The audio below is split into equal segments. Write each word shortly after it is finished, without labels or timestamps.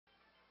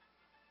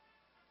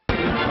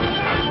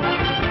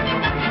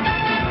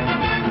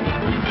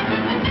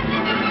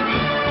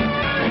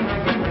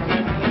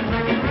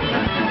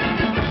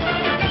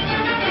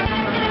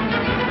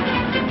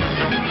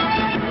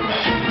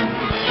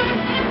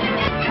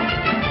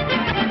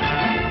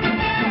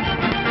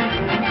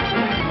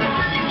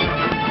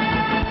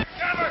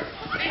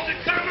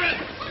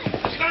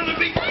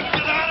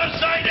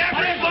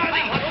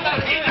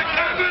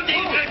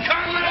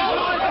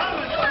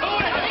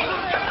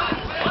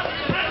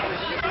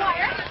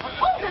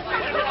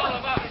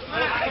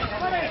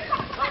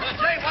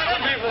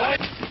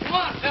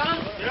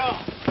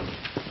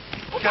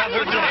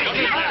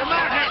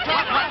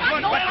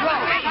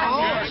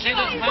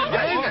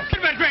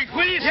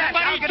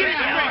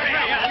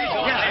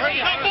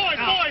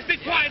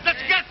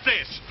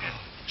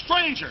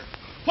danger.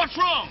 What's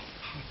wrong?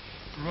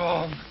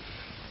 Wrong.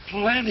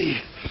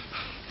 Plenty.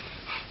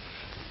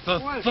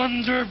 The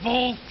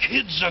Thunderbolt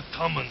Kid's a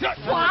coming. What?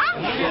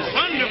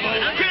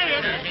 Thunderbolt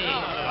Kid?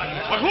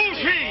 But who's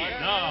he?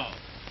 No.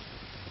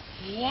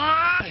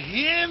 What?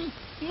 Him?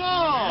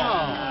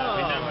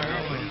 No.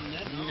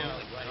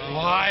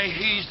 Why,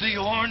 he's the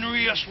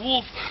orneriest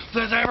wolf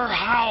that ever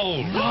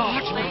howled.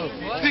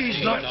 What? He's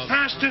the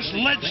fastest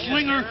lead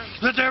slinger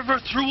that ever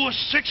threw a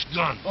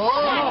 6-gun.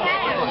 Oh,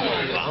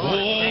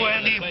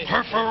 and he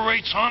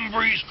perforates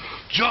hombres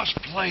just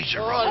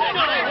pleasure. Oh,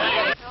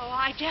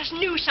 I just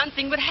knew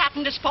something would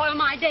happen to spoil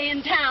my day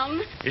in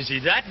town. Is he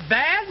that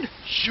bad?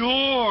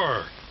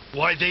 Sure.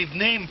 Why, they've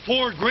named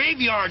 4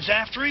 graveyards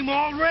after him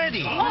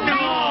already.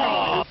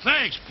 No!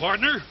 Thanks,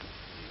 partner.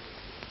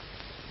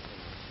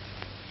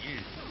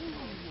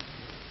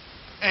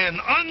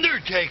 And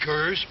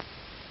undertakers,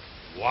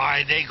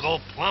 why, they go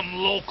plumb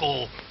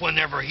local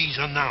whenever he's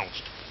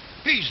announced.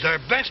 He's their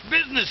best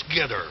business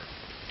getter.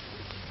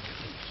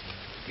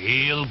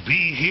 He'll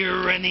be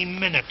here any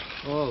minute.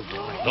 Oh,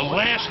 boy. The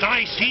last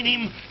I seen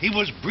him, he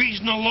was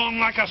breezing along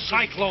like a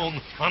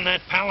cyclone on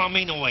that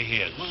Palomino of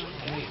his.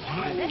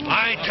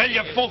 I tell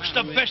you, folks,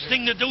 the best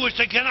thing to do is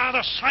to get out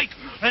of sight,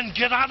 and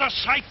get out of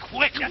sight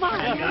quick. Come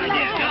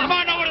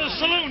on over to the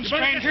saloon,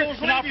 stranger,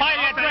 and I'll buy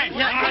you a drink.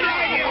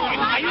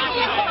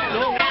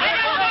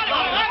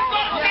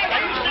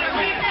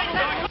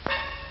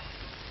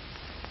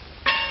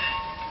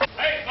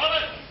 Hey,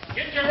 fellas,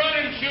 get your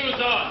running shoes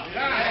on.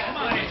 Come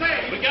on,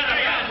 we got a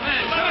bad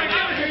man. Somebody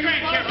give us a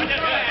drink here for this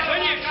guy.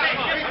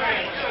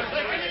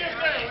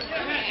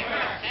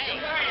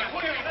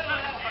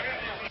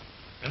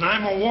 And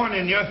I'm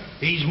a-warning you,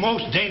 he's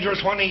most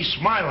dangerous when he's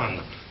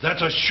smiling.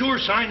 That's a sure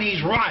sign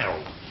he's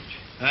riled.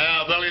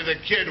 Well, Billy the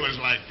Kid was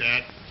like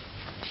that.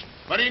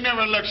 But he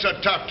never looked so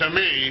tough to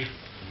me.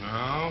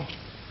 No?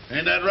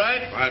 Ain't that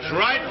right? That's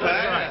right,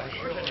 Pat.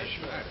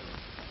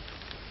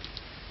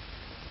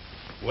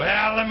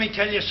 Well, let me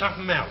tell you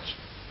something else.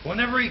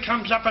 Whenever he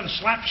comes up and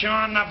slaps you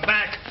on the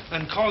back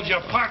and calls you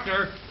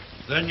partner,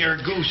 then your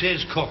goose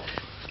is cooked.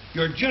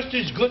 You're just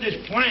as good as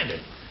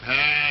planted.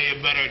 Ah,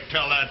 you better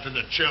tell that to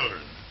the children.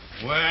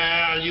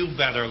 Well, you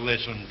better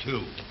listen,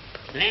 too.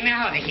 Let me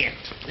out of here.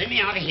 Let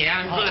me out of here.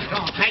 I'm going to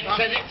hike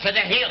for the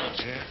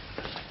hills. Yeah.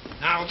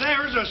 Now,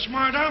 there's a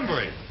smart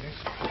hombre.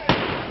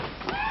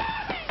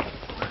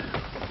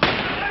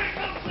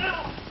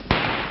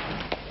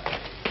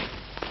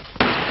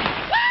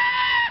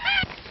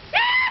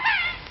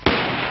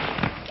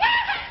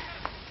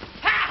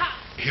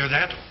 Hear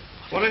that?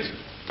 What is it?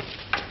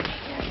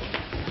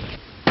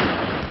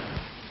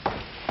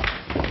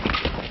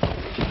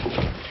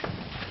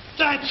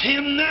 That's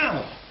him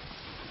now.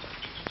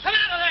 Come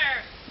out of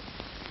there!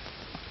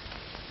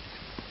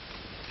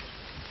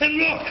 And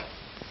look,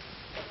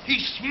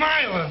 he's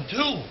smiling,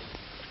 too.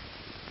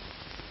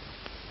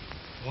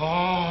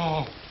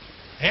 Oh,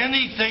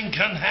 anything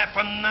can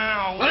happen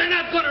now. Well, they're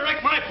not going to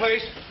wreck my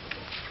place.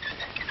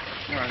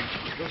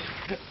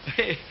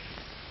 Hey.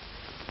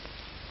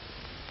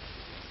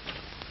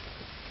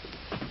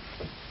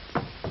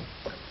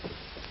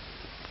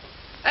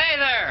 Hey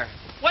there!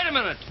 Wait a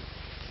minute.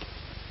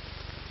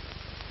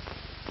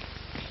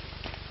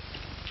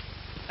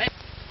 Hey,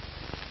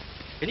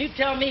 can you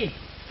tell me?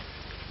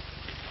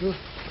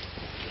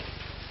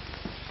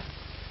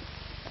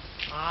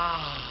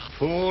 Ah,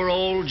 poor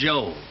old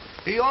Joe.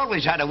 He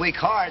always had a weak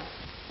heart.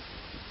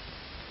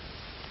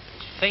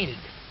 He's fainted.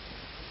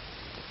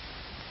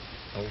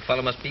 Old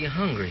fellow must be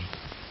hungry.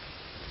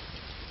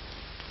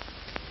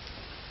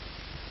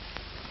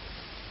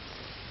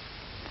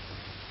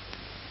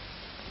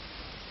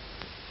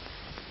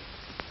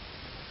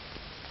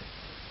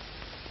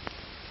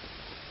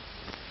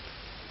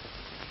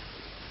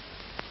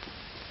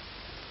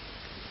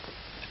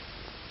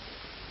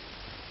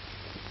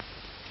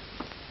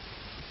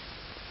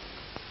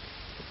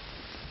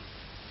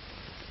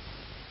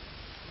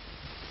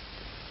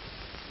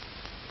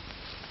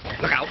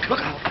 Look out, look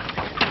out.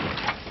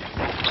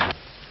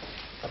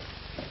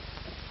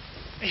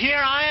 Here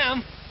I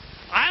am.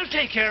 I'll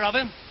take care of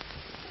him.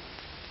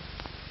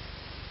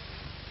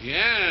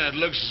 Yeah, it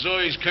looks as though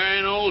he's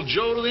carrying old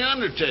Joe to the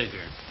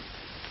undertaker.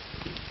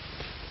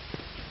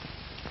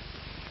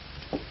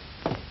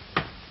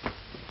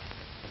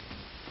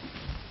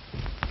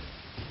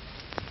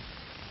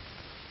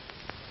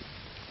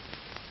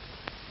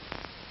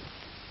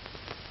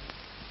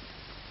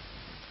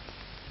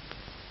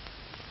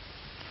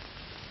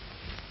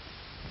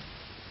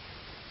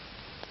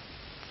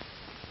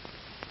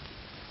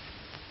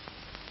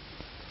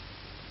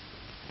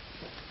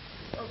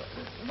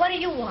 What do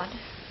you want?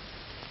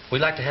 We'd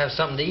like to have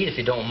something to eat if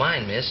you don't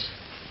mind, miss.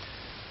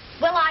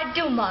 Well, I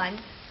do mind.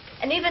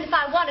 And even if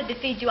I wanted to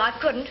feed you, I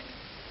couldn't.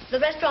 The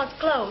restaurant's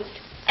closed.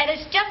 And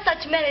it's just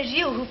such men as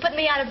you who put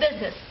me out of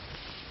business.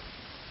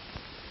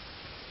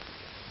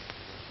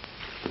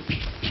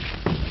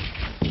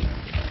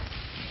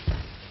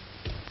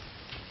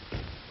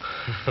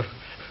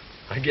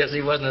 I guess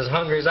he wasn't as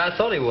hungry as I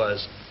thought he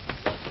was.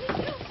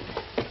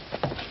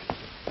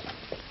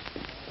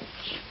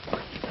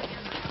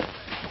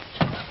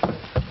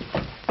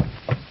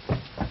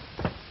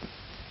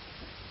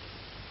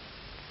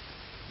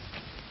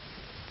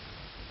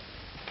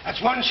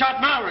 That's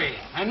one-shot Maori.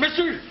 And,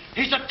 mister,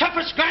 he's the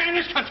toughest guy in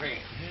this country.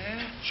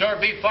 Yeah? Sure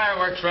be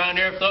fireworks around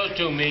here if those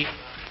two meet.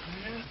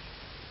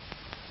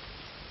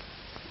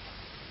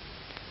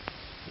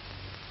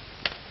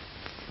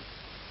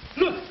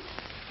 Look,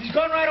 he's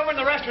gone right over in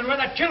the restaurant where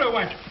that killer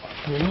went.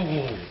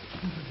 Oh.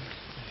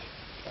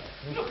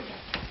 Look at that.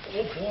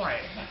 Oh, boy.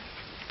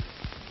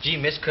 Gee,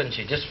 miss, couldn't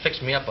you just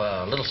fix me up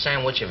a little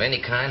sandwich of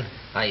any kind?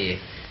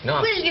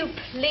 Will you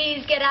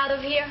please get out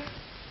of here?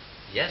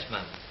 Yes,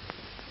 ma'am.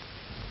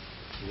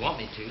 You want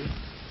me to?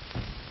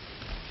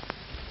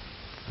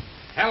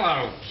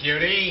 Hello,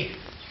 cutie.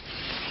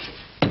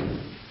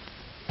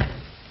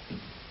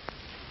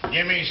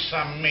 Give me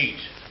some meat.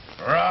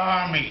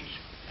 Raw meat.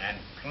 And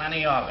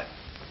plenty of it.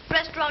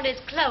 Restaurant is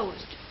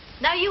closed.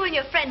 Now you and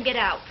your friend get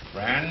out.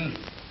 Friend?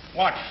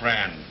 What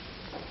friend?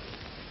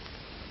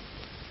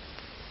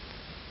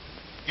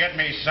 Get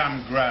me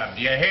some grub,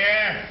 do you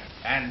hear?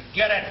 And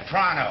get it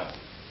pronto.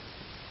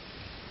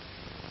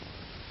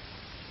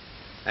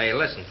 Hey,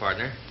 listen,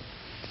 partner.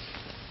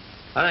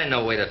 That ain't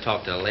no way to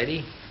talk to a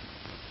lady.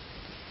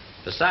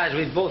 Besides,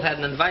 we've both had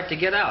an invite to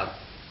get out.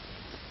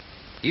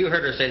 You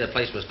heard her say the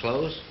place was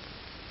closed.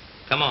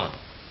 Come on.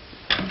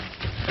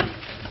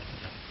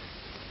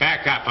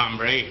 Back up,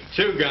 hombre.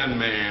 Two-gun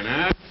man,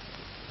 huh?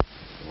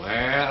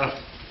 Well,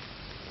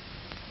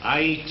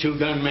 I eat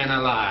two-gun men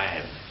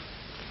alive.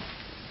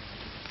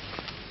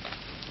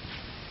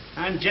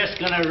 I'm just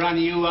gonna run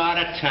you out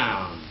of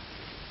town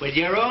with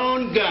your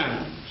own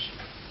guns.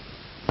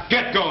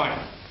 Get going.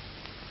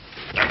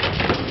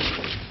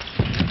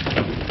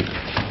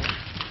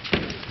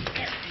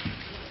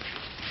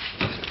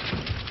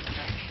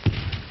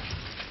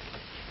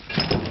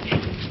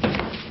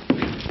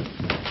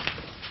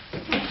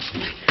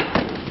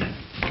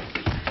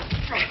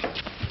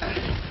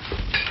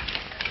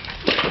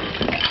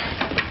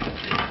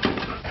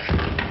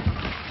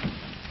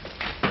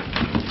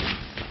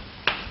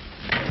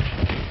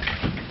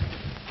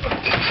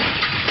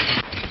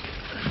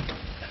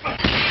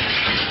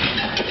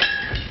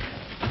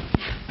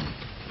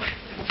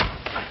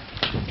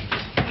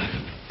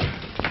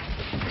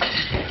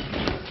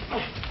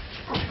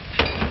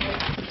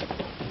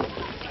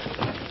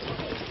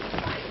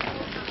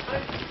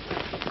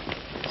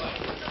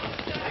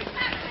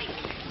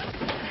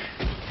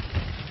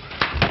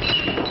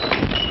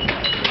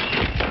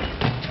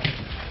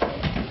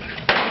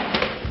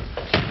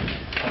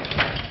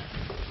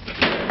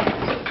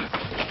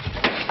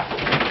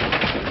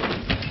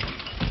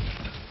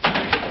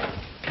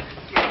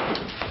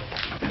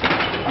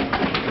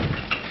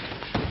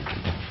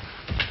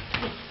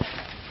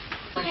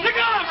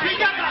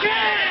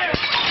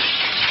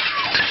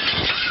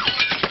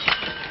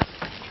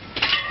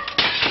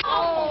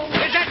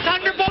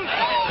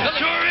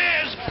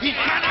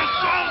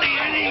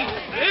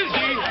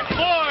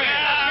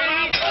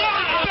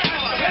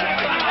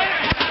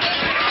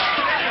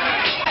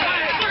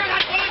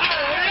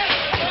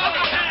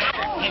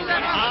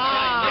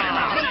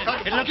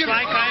 Looks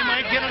like I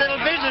might get a little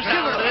business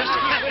out of this.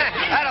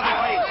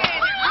 Attaboy.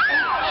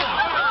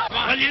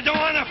 Well, you don't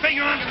want to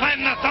figure on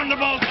planting a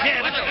Thunderbolt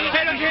Kid.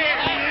 Hey, look here.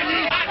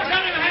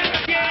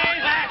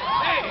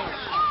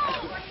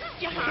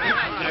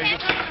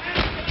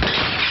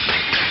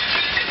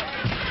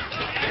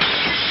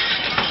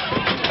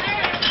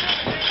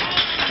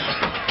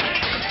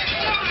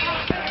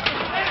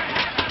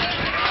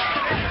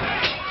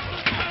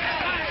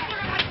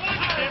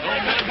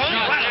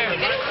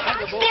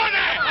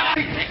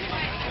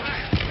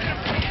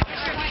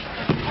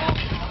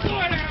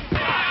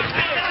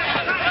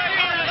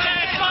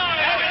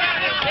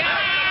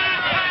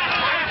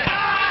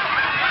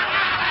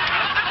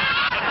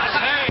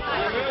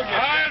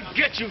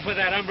 You for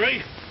that,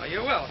 hombre. Oh, you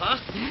will, huh?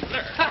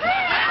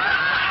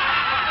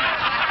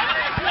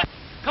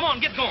 Come on,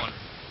 get going.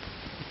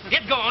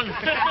 Get going.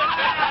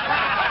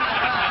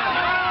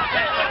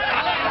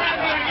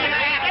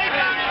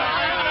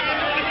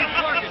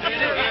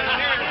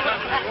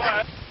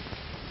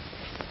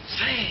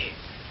 Say,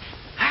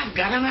 I've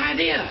got an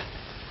idea.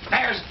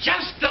 There's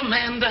just the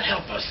man to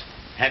help us.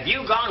 Have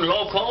you gone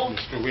loco?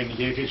 Mr.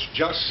 Wingate, it's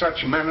just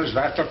such men as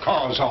that that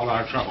cause all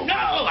our trouble. No,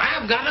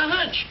 I've got a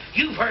hunch.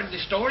 You've heard the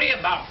story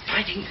about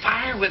fighting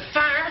fire with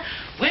fire.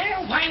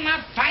 Well, why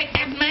not fight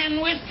that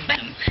man with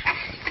them?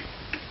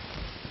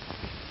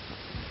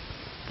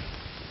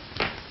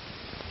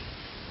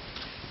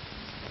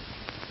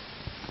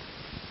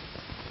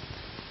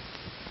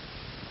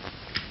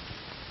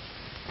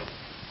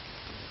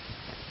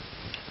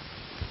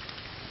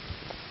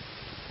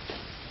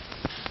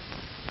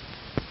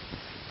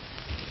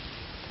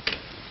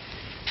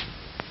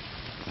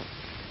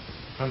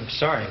 I'm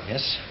sorry,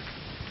 miss.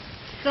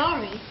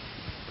 Sorry?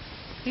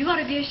 You ought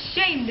to be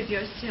ashamed of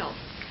yourself.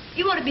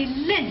 You ought to be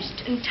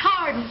lynched and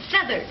tarred and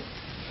feathered.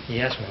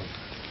 Yes, ma'am.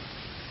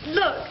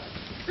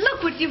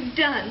 Look what you've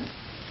done.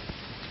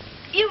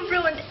 You've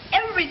ruined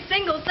every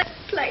single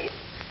place.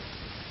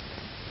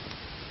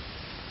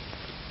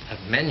 That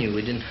menu,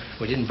 we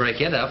didn't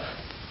break it up.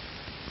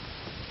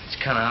 It's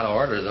kind of out of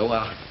order, though.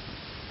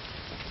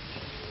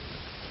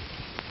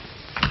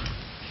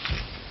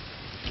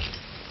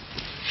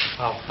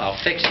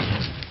 I'll fix it.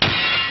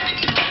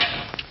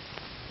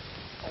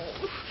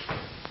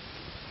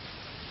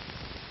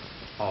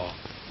 Oh,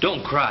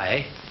 don't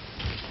cry.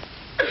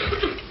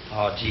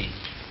 Oh, gee.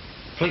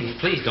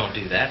 Please don't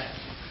do that.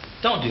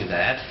 Don't do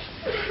that.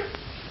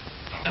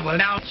 Well,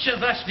 now, which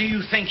of us do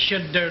you think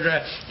should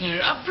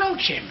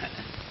approach him?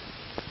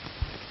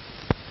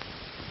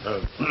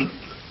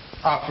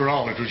 After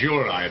all, it was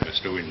your eye,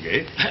 Mr.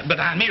 Wingate. But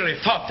I merely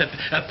thought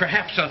that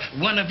perhaps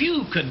one of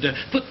you could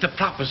put the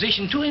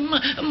proposition to him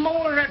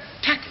more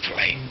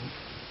tactfully.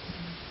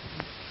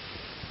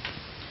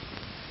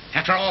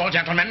 After all,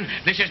 gentlemen,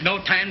 this is no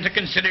time to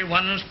consider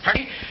one's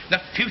party.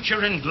 The future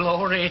and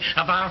glory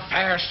of our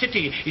fair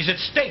city is at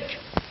stake.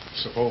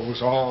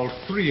 Suppose all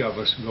three of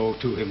us go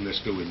to him,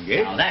 Mr.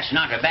 Wingate. Now, that's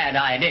not a bad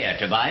idea,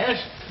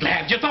 Tobias.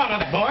 Glad you thought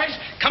of it, boys.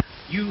 Come,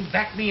 you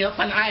back me up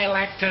and I'll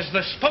act as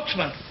the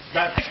spokesman.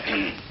 Got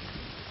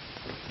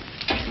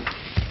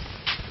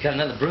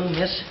another broom,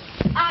 miss?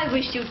 I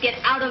wish you'd get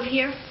out of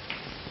here.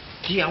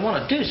 Gee, I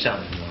want to do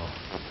something, though.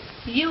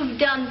 You've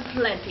done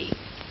plenty.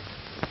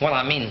 Well,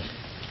 I mean,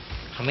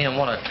 I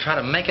want to try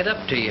to make it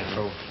up to you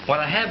for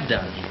what I have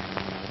done.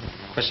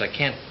 Of course, I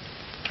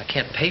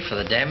can't pay for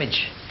the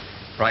damage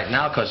right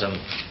now because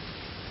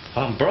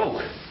I'm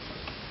broke.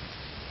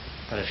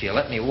 But if you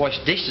let me wash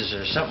dishes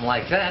or something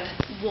like that.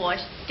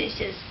 Wash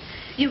dishes.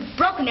 You've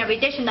broken every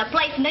dish in the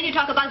place, and then you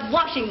talk about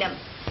washing them.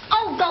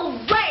 Oh, go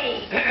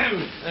away!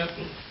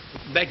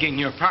 Begging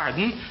your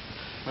pardon.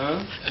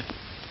 Huh?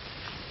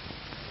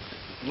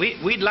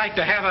 We'd like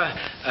to have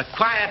a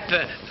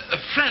quiet,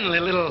 friendly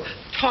little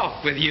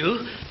talk with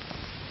you.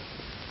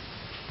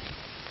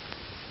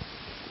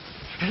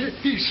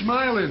 He's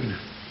smiling.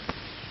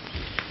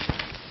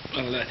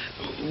 Well,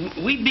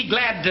 we'd be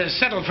glad to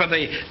settle for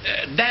the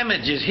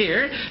damages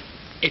here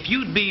if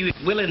you'd be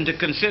willing to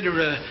consider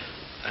a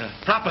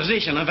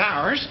proposition of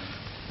ours.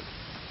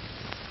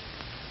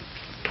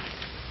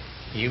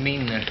 You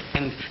mean...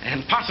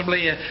 And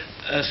possibly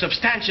a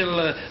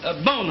substantial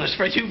bonus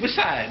for you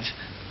besides.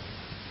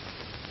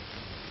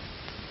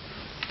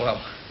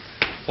 Well,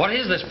 what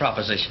is this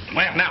proposition?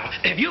 Well, now,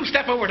 if you'll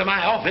step over to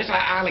my office,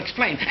 I'll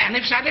explain. And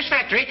if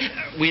satisfactory,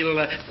 we'll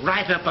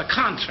write up a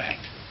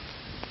contract.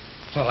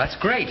 Well, that's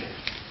great.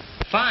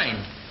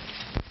 Fine.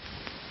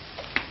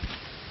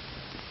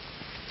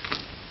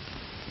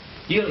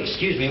 You'll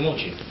excuse me, won't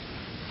you?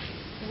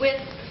 With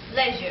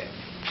pleasure.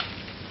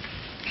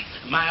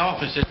 My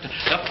office is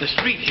up the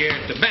street here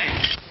at the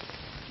bank.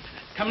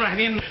 Come right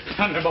in,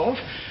 Thunderbolt.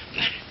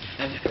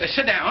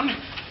 Sit down.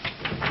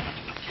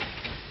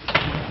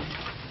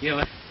 You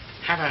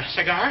have a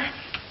cigar?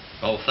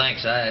 Oh,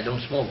 thanks. I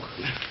don't smoke.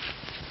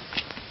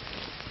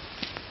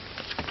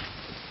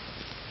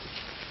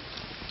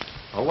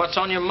 Well, what's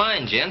on your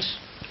mind, gents?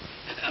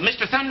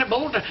 Mr.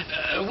 Thunderbolt,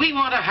 we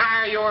want to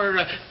hire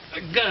your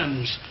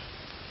guns.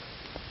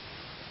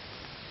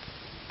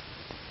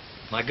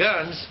 My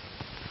guns?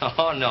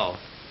 Oh, no.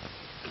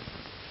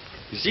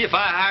 You see, if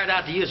I hired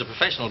out to you as a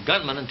professional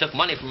gunman and took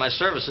money for my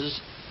services,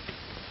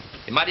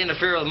 it might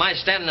interfere with my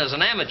standing as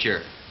an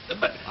amateur.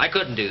 But I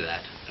couldn't do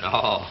that.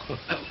 No.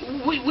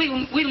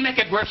 We'll make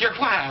it worth your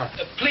while.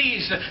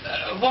 Please,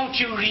 won't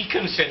you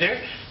reconsider?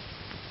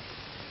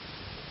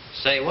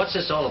 Say, what's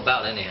this all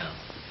about, anyhow?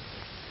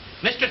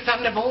 Mr.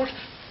 Thunderbolt,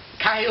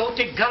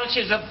 Coyote Gulch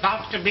is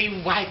about to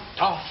be wiped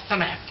off the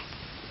map.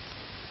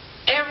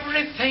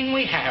 Everything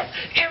we have,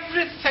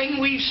 everything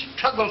we've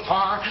struggled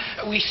for,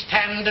 we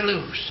stand to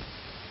lose.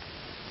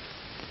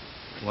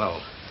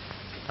 Well,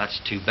 that's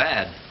too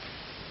bad.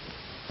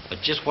 But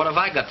just what have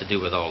I got to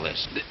do with all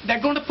this?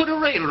 They're going to put a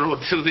railroad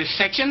through this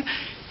section.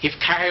 If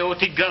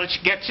Coyote Gulch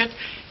gets it,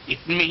 it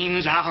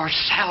means our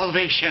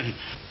salvation.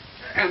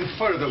 And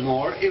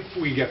furthermore, if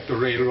we get the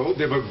railroad,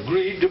 they've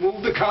agreed to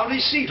move the county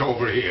seat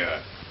over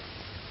here.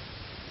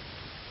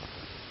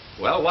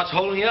 Well, what's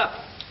holding you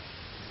up?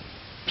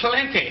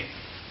 Plenty.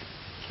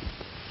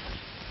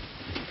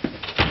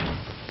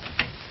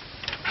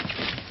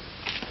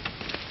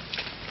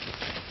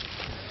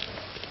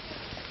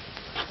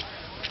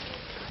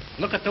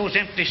 Look at those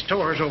empty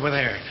stores over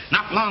there.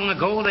 Not long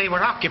ago, they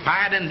were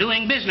occupied and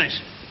doing business.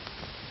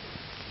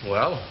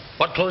 Well,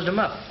 what closed them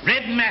up?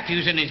 Red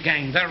Matthews and his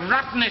gang, the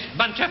rottenest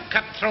bunch of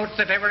cutthroats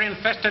that ever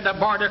infested a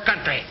border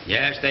country.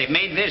 Yes, they've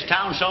made this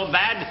town so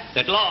bad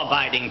that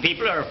law-abiding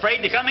people are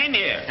afraid to come in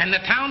here. And the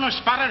town of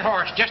Spotted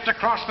Horse, just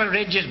across the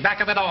ridge, is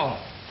back of it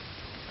all.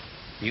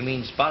 You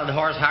mean Spotted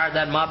Horse hired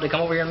that mob to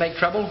come over here and make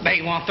trouble?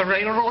 They want the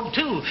railroad,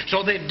 too,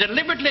 so they've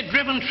deliberately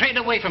driven trade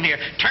away from here,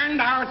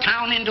 turned our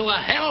town into a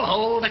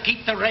hellhole to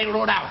keep the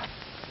railroad out.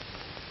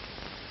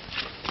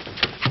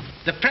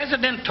 The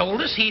president told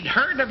us he'd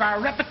heard of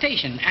our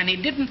reputation, and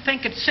he didn't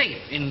think it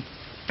safe, in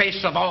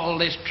face of all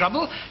this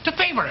trouble, to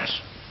favor us.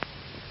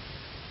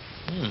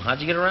 How'd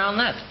you get around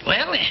that?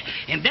 Well,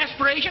 in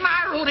desperation,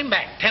 I wrote him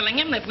back, telling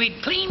him that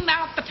we'd cleaned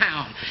out the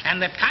town,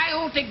 and that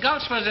Coyote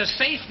Gulch was as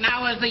safe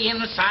now as the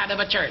inside of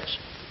a church.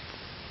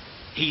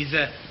 He's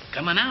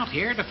coming out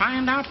here to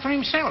find out for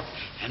himself,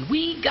 and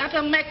we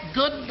gotta make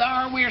good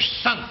or we're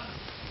sunk.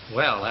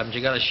 Well, haven't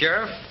you got a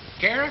sheriff?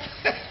 Sheriff?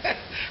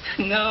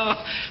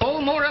 No.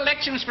 Oh, more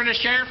elections for the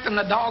sheriff than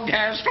the dog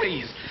has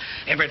fleas.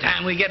 Every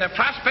time we get a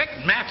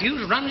prospect,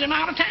 Matthews runs him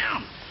out of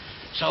town.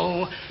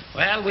 So,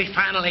 well, we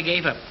finally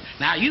gave up.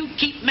 Now, you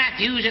keep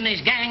Matthews and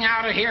his gang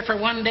out of here for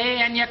one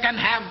day, and you can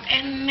have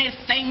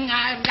anything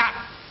I've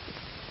got.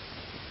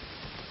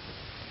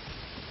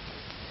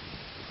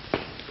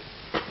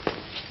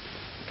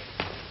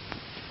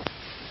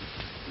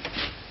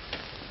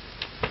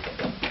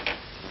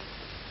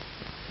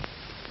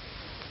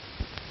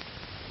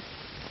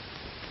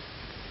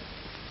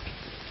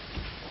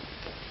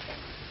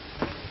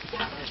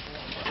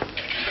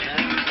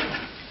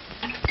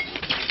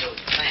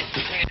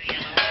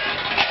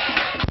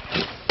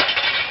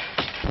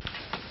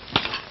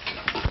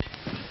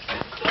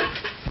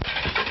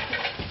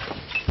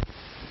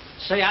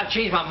 Say, I've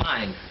changed my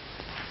mind.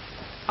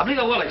 I believe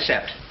I will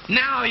accept.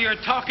 Now you're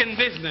talking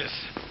business.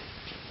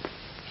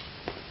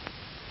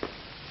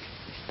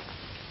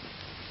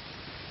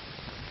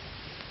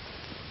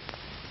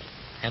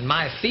 And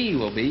my fee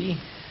will be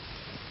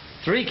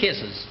 3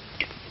 kisses.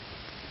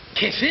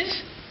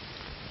 Kisses?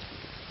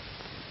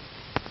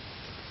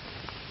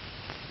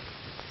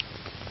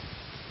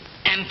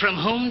 And from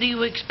whom do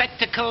you expect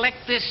to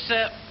collect this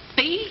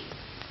fee?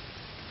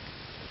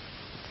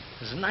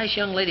 There's a nice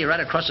young lady right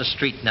across the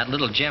street in that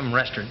little gem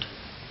restaurant.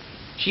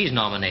 She's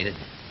nominated.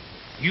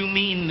 You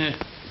mean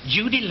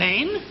Judy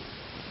Lane?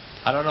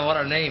 I don't know what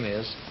her name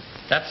is.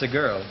 That's the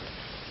girl.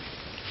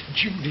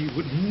 Judy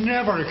would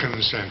never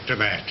consent to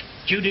that.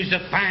 Judy's a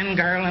fine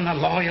girl and a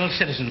loyal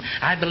citizen.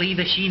 I believe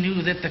if she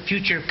knew that the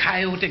future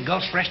Coyote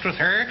Gulch rests with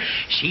her,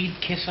 she'd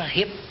kiss a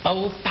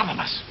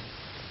hippopotamus.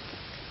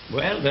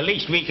 Well, the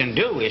least we can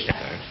do is...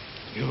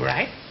 You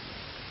right?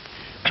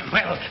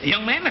 Well,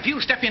 young man, if you'll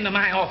step into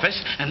my office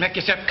and make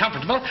yourself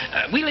comfortable,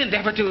 we'll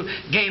endeavor to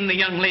gain the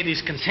young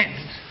lady's consent.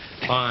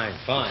 Fine,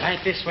 fine. Right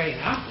this way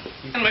now.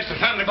 And Mr.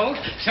 Thunderbolt,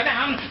 sit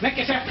down, make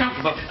yourself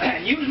comfortable.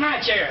 Use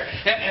my chair.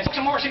 Smoke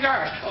some more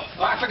cigars.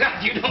 Oh, I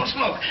forgot, you don't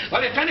smoke.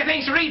 Well, there's plenty of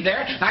things to read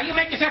there. Now, you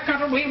make yourself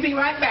comfortable, we'll be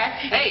right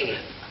back. Hey!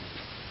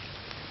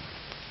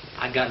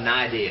 I got an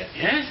idea.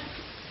 Yes?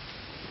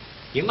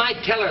 You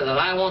might tell her that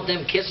I want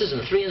them kisses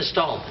in 3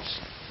 installments.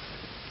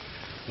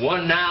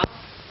 One now,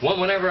 one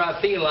whenever I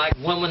feel like,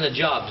 one when the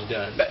job's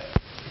done.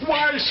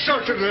 Why,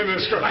 certainly,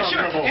 Mr. Sure.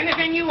 Thunderbolt.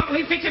 Anything you want,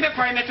 we fix it up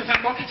for you, Mr.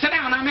 Thunderbolt. Sit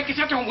down, I'll make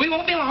yourself home. We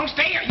won't be long.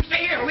 Stay here. You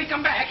stay here when we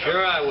come back.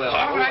 Sure I will.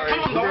 All right, come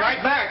on, We'll boy. be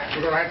right back.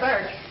 We'll be right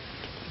back.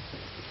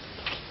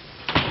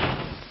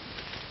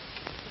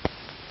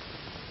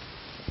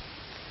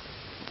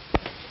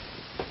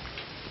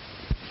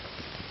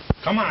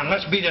 Come on,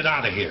 let's beat it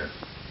out of here.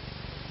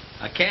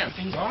 I can't.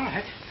 Everything's all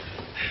right.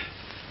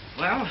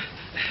 Well,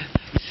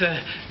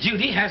 Miss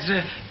Judy has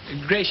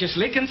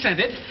graciously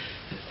consented.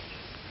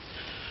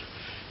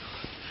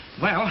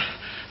 Well,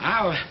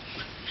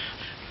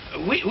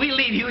 we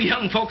leave you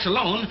young folks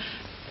alone.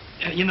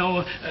 You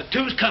know,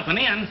 2's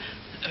company and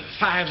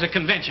 5's a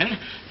convention.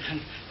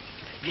 And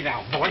get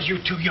out, boys. You're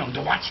too young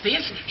to watch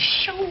this.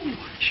 Shoo,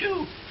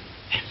 shoo.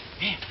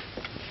 Yeah.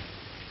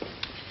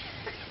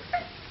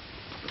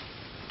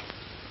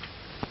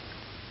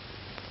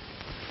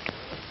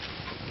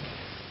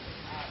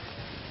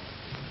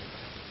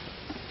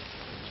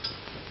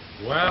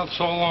 Well,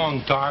 so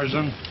long,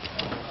 Tarzan.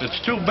 It's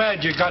too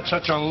bad you got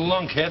such a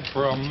lunkhead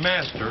for a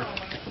master.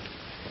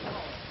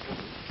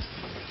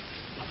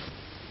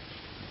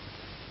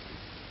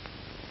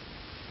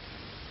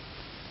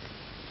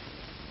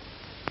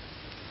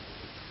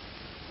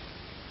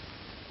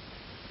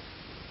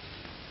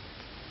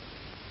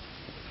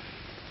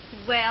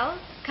 Well,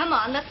 come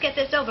on, let's get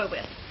this over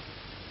with.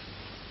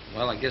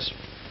 Well, I guess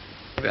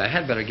maybe I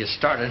had better get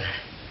started,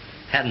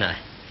 hadn't I?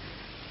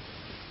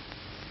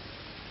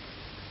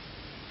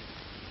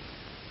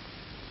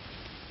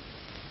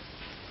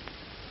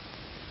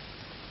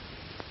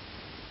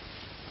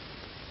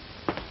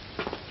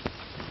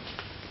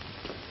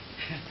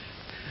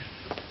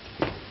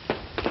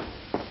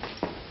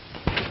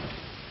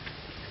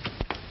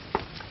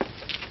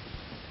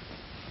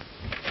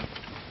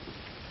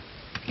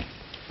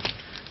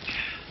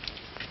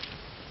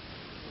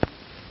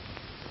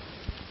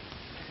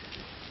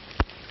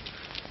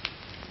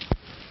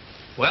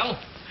 Well,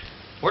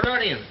 where'd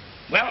Artie in?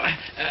 Well,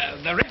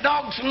 the Red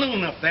Dog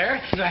Saloon up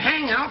there is a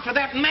hangout for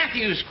that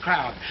Matthews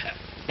crowd.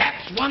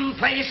 That's one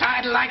place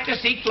I'd like to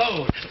see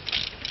closed.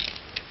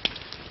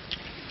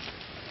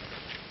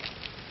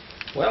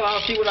 Well,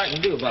 I'll see what I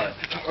can do about it.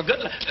 Well,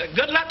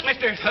 good luck,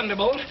 Mr.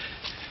 Thunderbolt.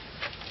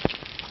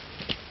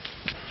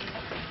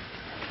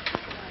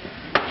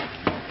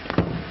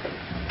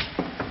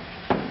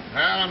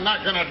 Well, I'm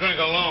not going to drink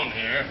alone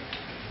here.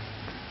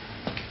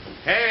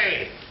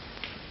 Hey,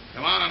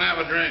 come on and have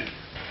a drink.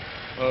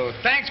 Oh,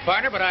 thanks,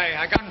 partner, but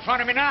I got in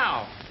front of me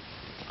now.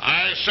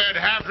 I said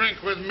have a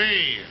drink with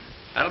me.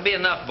 That'll be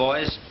enough,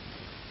 boys.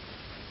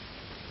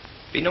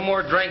 Be no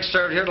more drinks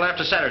served here till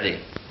after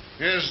Saturday.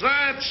 Is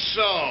that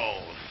so?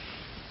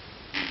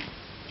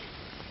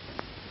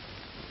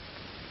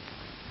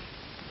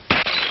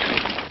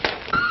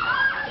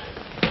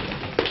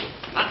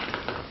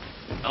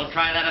 Don't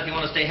try that if you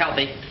want to stay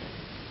healthy.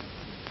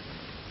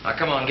 Now,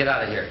 come on, get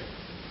out of here.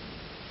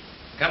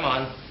 Come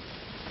on.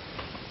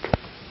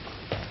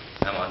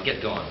 Come on,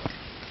 get going.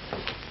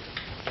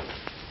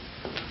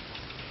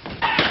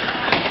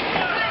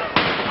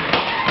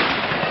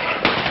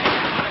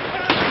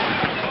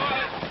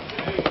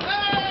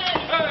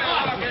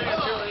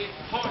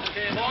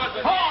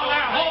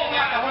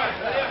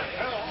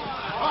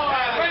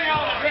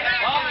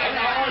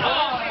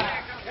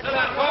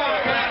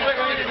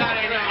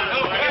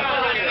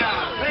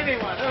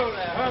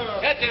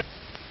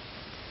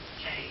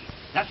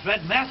 That's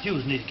Red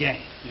Matthews and his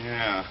gang.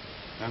 Yeah,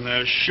 and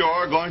there's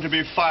sure going to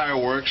be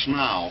fireworks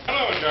now.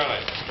 Hello,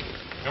 Charlie.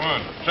 Come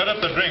on, set up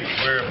the drinks.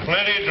 We're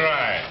plenty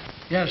dry.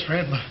 Yes,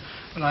 Red,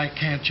 but I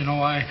can't, you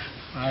know,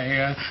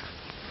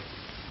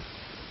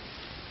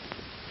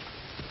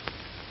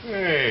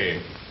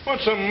 Hey,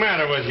 what's the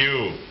matter with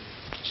you?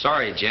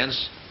 Sorry,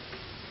 gents.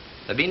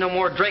 There'll be no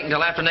more drink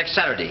until after next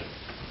Saturday.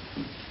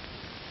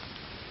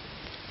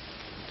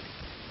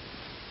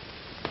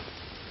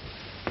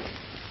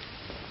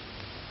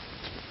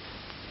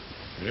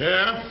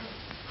 Yeah?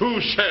 Who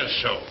says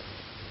so?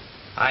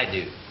 I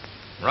do.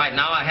 Right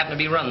now, I happen to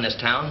be running this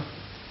town.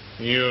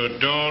 You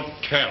don't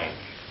tell.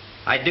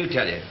 I do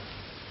tell you.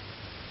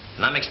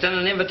 And I'm extending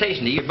an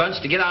invitation to your bunch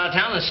to get out of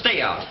town and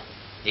stay out.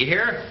 You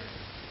hear?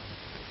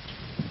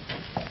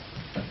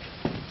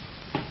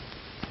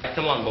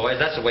 Come on, boys.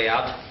 That's the way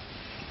out.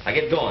 Now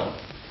get going.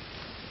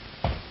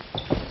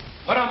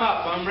 Put 'em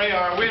up, hombre,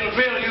 or we'll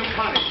drill you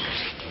plenty.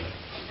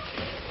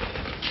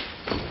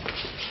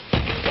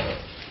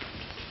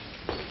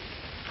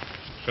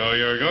 So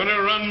you're going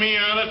to run me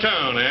out of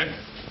town, eh?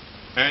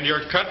 And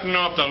you're cutting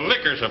off the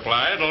liquor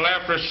supply till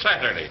after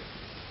Saturday.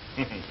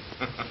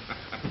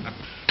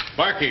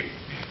 Barkeep,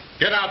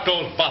 get out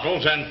those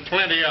bottles and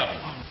plenty of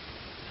them.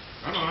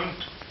 Come on.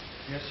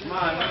 Yes,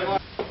 ma'am.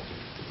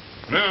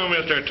 Now,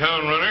 Mr.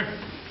 Town Runner,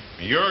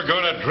 you're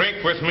going to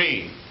drink with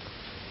me.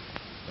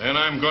 Then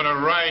I'm going to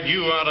ride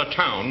you out of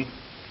town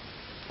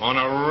on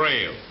a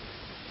rail.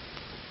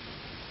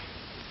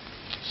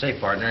 Say,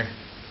 partner,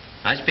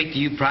 I speak to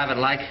you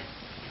private-like.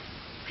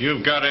 If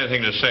you've got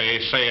anything to say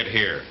it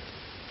here.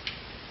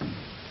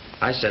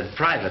 I said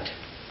private.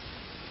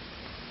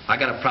 I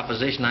got a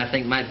proposition I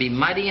think might be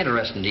mighty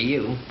interesting to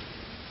you.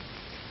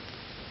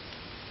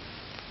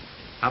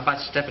 How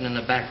about stepping in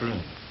the back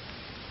room?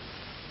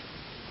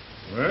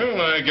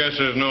 Well, I guess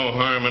there's no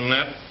harm in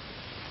that.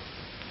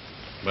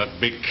 But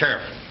be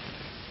careful.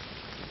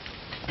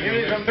 Give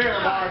me some beer,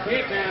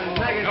 barkeep, and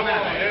make it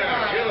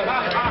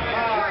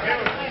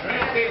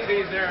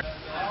better.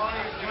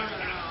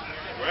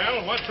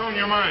 Well, what's on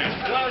your mind?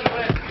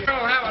 Go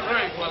have a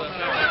drink with us.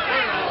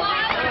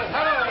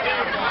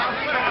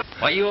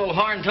 Why, you old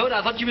horn toad,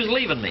 I thought you was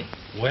leaving me.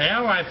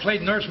 Well, I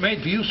played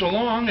nursemaid for you so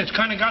long, it's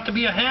kind of got to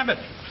be a habit.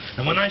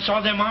 And when I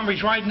saw them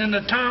hombres riding into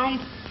town,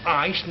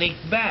 I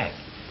sneaked back.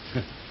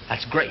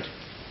 That's great.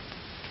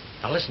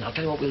 Now listen, I'll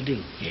tell you what we'll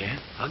do. Yeah?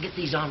 I'll get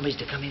these hombres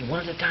to come in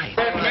one at a time.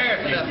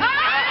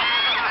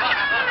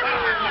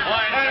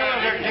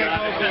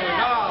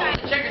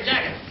 Check your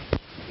jacket.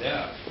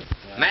 Yeah.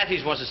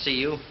 Matthews wants to see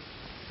you.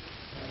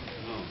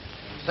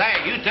 Say,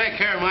 you take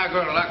care of my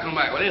girl till I come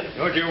back, will you?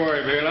 Don't you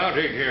worry, Bill. I'll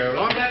take care of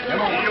it.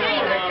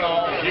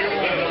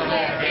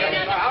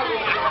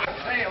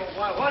 Hey,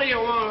 what do you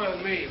want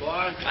with me,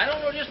 boy? I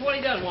don't know just what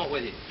he does want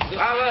with you.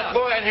 Let's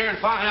go in here and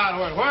find out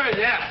where is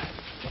he at.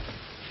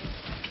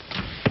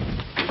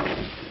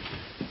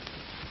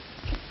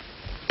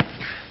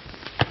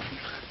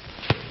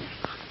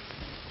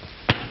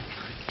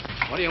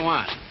 What do you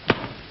want?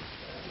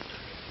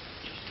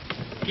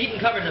 Keep him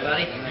covered,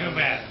 buddy. You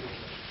bet.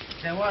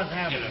 Now, what's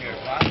happening here,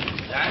 Bob?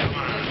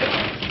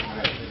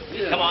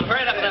 Come on,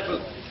 hurry up with that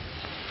food.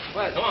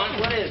 What? Come on.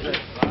 What is this,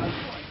 Bob?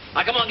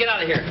 Now, come on, get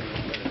out of here.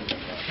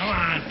 Come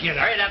on, get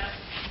up. Hurry it up.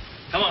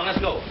 Come on, let's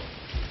go.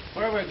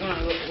 Where are we going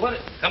to look? What?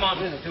 Come on.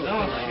 Get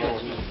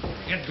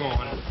going.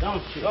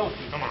 Don't you.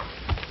 Come on.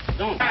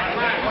 Don't.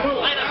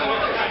 Line up. Hold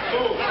it.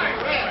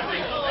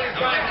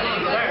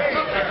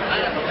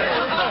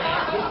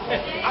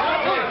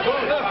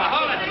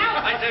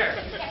 Right there.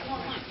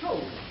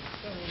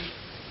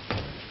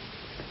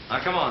 Now,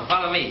 come on,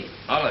 follow me.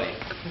 All of you.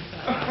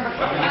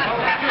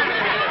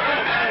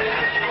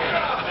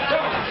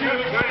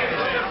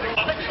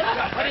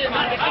 What do you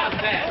mind about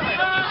that?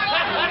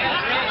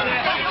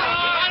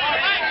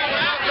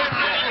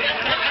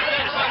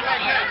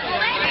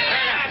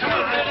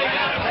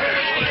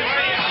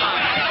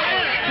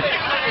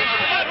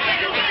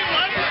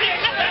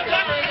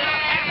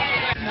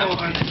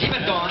 Keep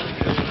it going.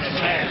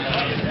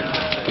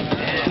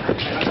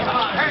 Come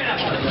on, hurry up.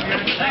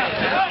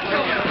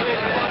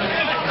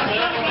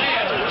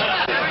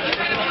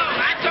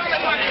 I told you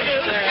what to do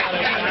there.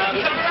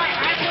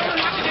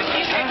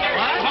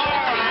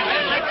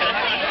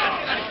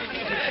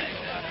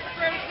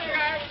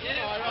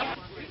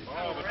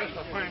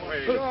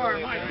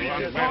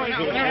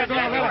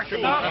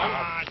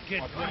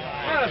 Kid.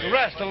 Let us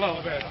rest a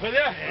little bit, will you?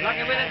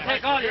 Lucky we didn't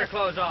take all your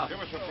clothes off. Give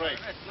us a break.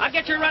 I'll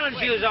get your running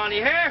shoes on,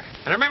 you hear?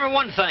 And remember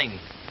one thing.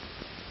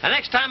 The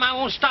next time I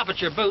won't stop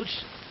at your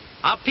boots.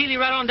 I'll peel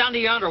you right on down to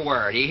your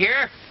underwear, do you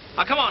hear?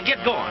 Now, come on,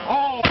 get going.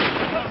 Oh!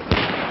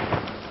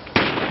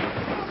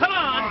 Come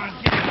on!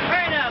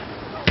 Hurry up!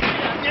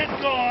 Get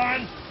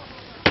going!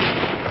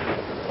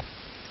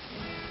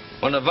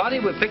 Well,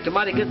 Nevada, we picked a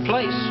mighty good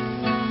place.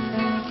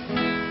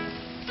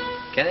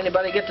 Can't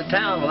anybody get to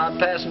town without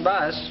passing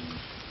by us?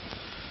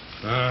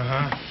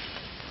 Uh-huh.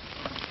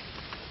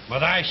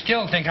 But I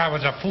still think I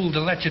was a fool to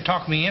let you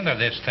talk me into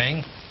this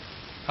thing.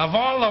 Of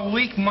all the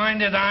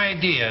weak-minded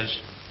ideas,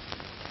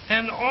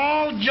 and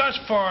all just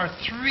for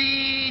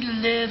 3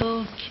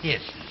 little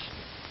kisses.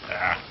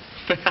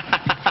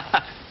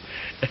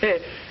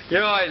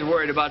 You're always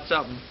worried about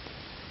something.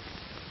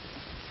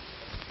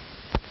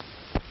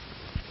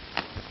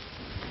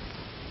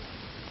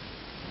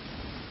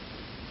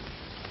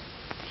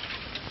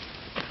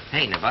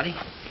 Hey, Nevada.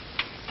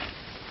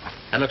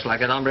 That looks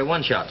like an hombre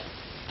one-shot.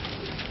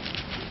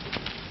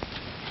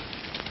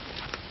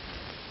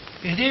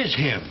 It is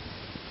him.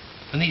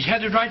 And he's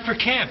headed right for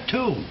camp,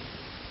 too.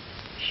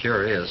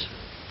 Sure is.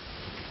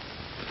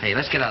 Hey,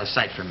 let's get out of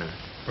sight for a minute.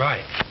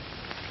 Right.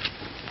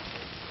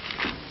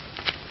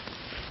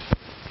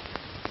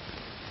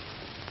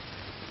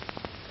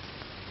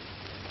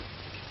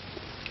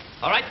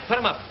 All right, put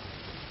him up.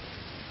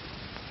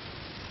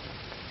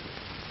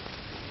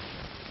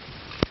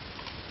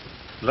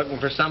 Looking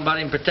for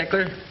somebody in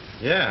particular?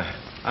 Yeah,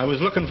 I was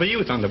looking for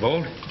you,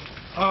 Thunderbolt.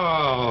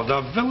 Oh,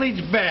 the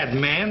village bad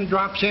man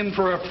drops in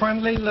for a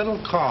friendly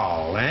little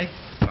call, eh?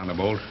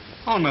 Thunderbolt,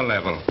 on the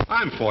level.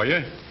 I'm for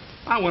you.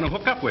 I want to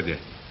hook up with you.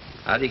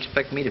 How do you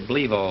expect me to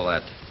believe all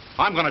that?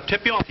 I'm going to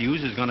tip you off.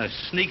 Hughes is going to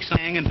sneak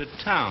something into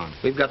town.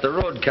 We've got the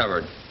road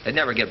covered. They'd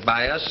never get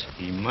by us.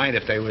 He might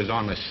if they was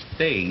on the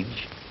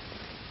stage.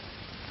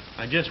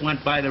 I just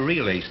went by the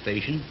relay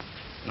station,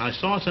 and I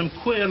saw some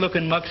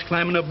queer-looking mucks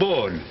climbing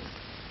aboard.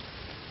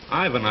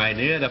 I've an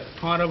idea they're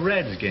part of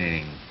Red's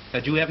gang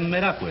that you haven't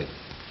met up with.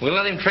 We'll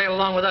let him trail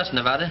along with us,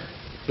 Nevada.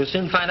 We'll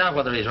soon find out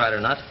whether he's right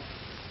or not.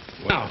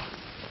 Now,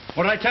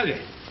 what did I tell you?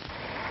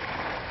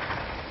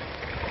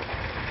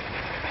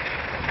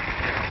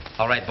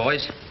 All right,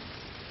 boys.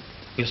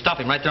 We'll stop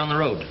him right there on the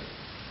road.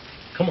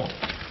 Come on.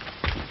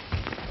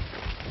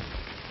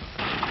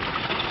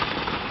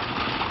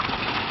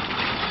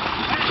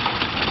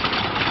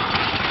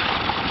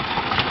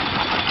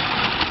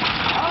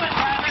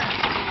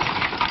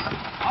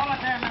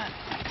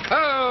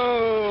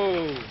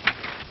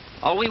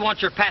 Oh, we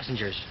want your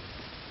passengers.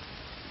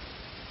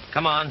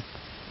 Come on.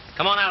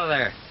 Come on out of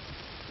there.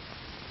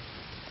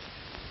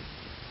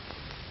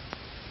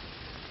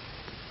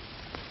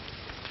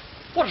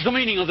 What's the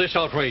meaning of this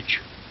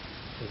outrage?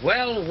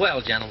 Well,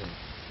 well, gentlemen.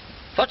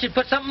 Thought you'd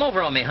put something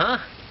over on me, huh?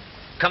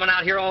 Coming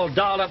out here all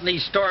dolled up in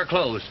these store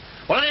clothes.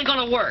 Well, it ain't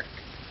gonna work.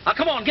 Now,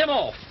 come on, get 'em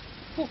off.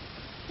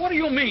 What do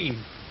you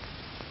mean?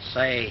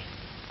 Say,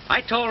 I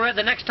told Red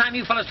the next time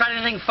you fellas tried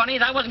anything funny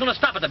that I wasn't gonna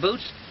stop at the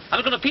boots. I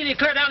was gonna peel you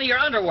clear down to your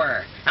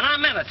underwear. And I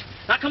meant it.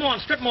 Now, come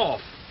on, strip 'em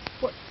off.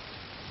 What?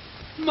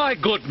 My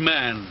good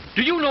man,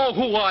 do you know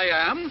who I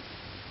am?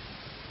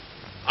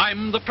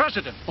 I'm the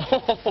president.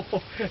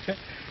 Oh,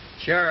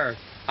 sure.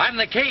 I'm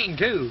the king,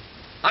 too.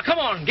 Now, come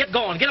on, get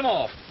going. Get 'em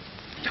off.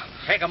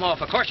 Take 'em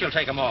off. Of course you'll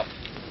take 'em off.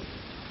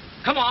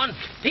 Come on.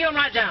 Peel 'em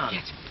right down.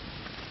 Yes.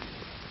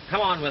 Come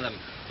on with 'em.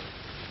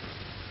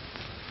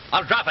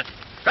 I'll drop it.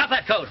 Drop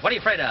that coat. What are you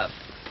afraid of?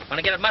 Want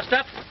to get it mussed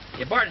up?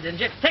 You bored it, didn't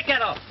you? Take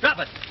that off. Drop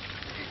it.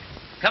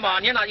 Come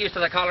on. You're not used to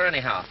the collar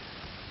anyhow.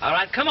 All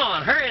right, come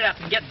on. Hurry it up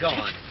and get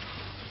going.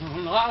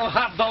 I'll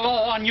have the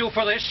law on you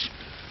for this.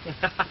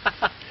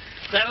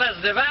 Now,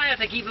 listen, if I have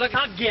to keep looking,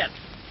 I'll get.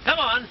 Come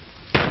on.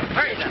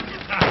 Hurry it up.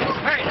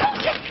 Hurry it up.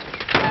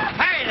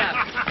 Hurry it up.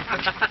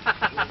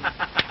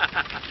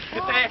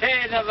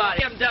 Hey,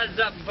 nobody. Them duds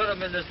up and put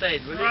them in the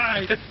stage, will you?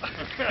 Right.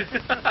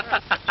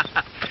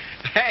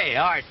 Hey,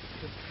 Art.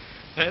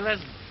 Hey,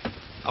 listen.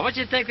 I want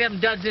you to take them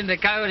duds into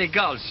Coyote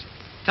Gulch.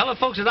 Tell the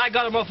folks that I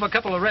got them off from a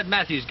couple of Red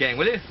Matthews gang,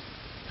 will you?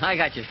 I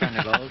got you,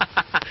 Thunderbolt.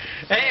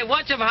 Hey,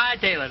 watch them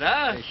hightail it,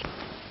 huh?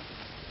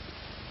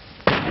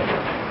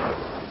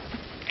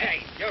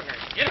 Hey, Joker,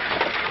 get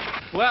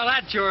her. Well,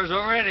 that's yours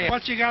already.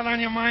 What you got on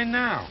your mind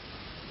now?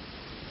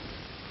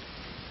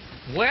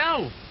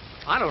 Well,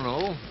 I don't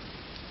know.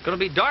 Gonna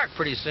be dark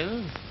pretty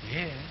soon.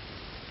 Yeah.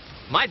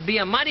 Might be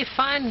a mighty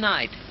fine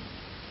night.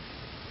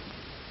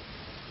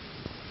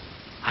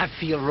 I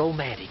feel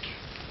romantic.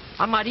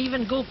 I might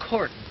even go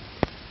courting.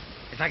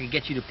 If I could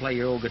get you to play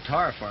your old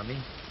guitar for me.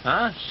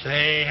 Huh?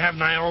 Say,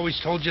 haven't I always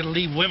told you to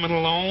leave women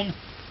alone?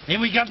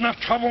 Ain't we got enough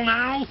trouble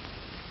now?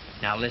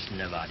 Now listen,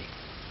 everybody.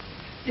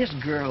 This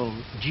girl,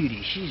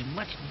 Judy, she's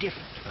much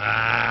different.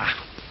 Ah.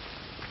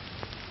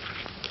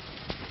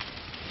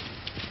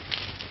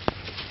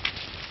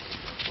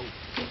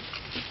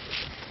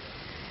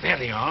 There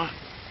they are.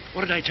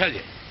 What did I tell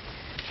you?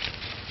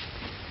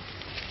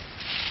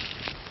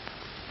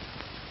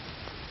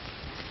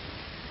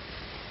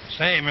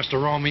 Say,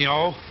 Mr.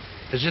 Romeo,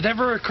 Has it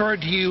ever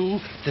occurred to you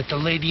that the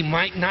lady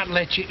might not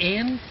let you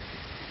in?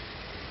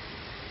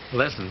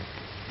 Listen,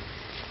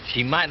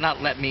 she might not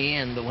let me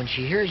in, but when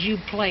she hears you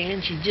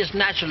playing, she just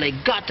naturally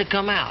got to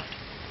come out.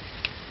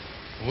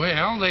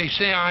 Well, they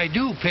say I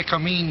do pick a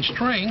mean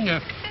string.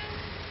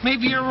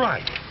 Maybe you're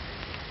right.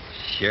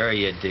 Sure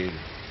you do.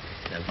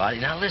 Now, buddy,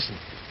 now listen.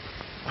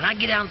 When I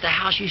get out of the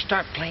house, you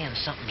start playing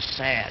something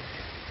sad,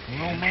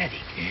 romantic,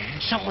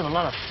 something with a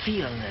lot of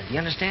feeling in it. You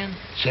understand?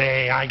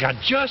 Say, I got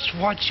just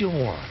what you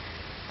want.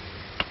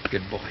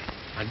 Good boy.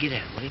 Now get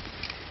out, will you?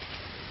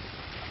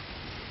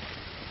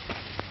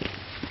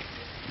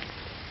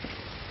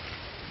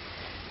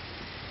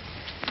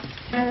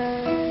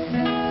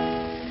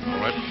 All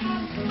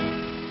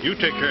right. You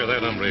take care of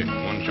that, hombre.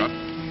 One shot.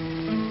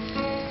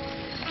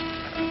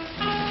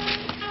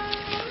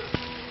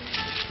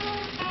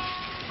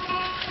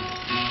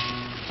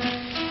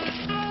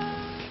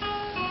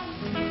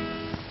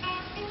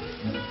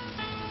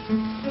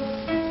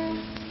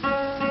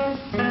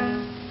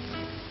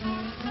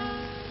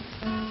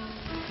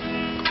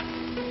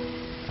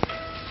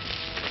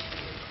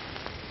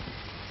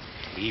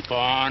 Keep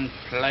on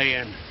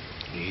playing.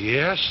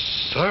 Yes,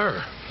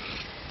 sir.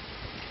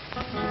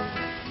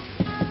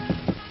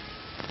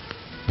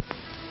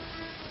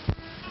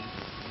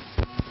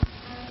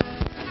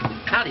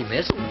 Howdy,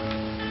 miss.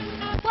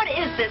 What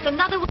is this?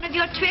 Another one of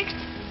your tricks?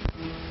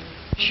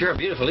 Sure a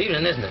beautiful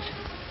evening, isn't it?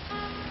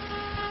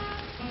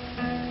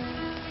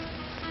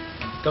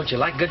 Don't you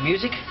like good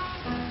music?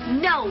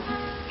 No.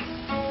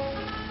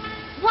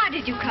 Why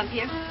did you come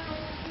here?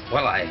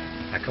 Well, I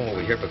come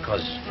over here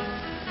because,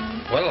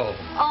 well,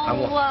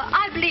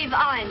 I believe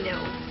I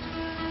know.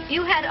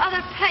 You had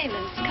other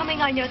payments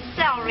coming on your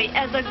salary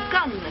as a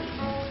gunman.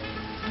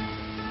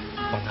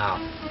 Oh, now,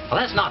 well,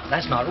 that's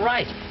not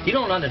right. You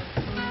don't under...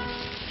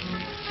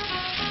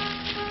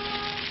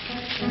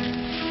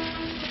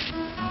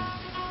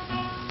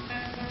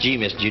 Gee,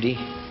 Miss Judy,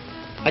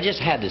 I just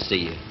had to see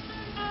you.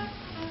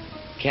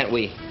 Can't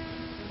we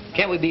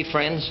be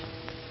friends?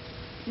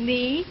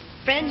 Me?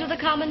 Friends with a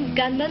common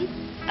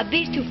gunman? A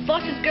beast who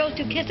forces girls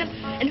to kiss him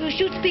and who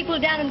shoots people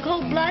down in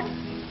cold blood?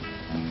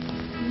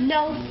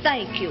 No,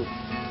 thank you.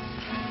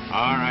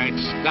 All right,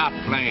 stop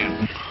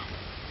playing.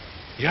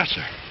 Yes,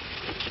 sir.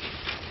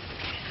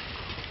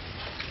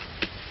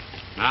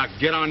 Now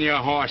get on your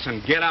horse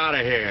and get out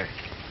of here.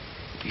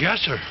 Yes,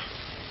 sir.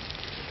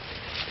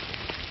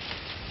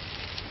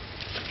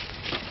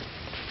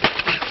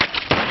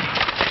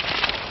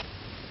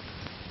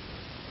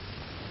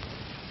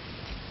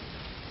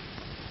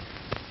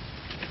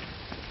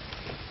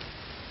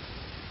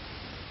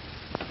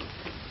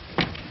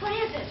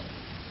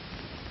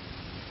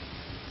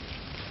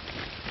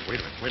 Wait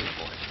a minute,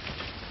 boys.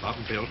 Bob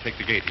and Bill, take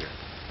the gate here.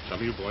 Some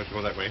of you boys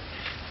go that way.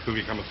 Two of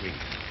you come with me.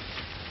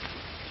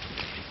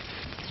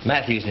 It's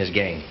Matthews and his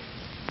gang.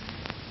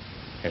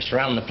 They're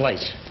surrounding the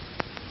place.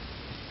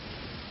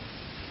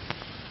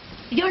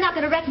 You're not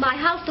going to wreck my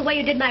house the way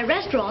you did my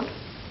restaurant.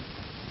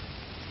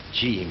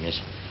 Gee, miss,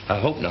 I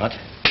hope not.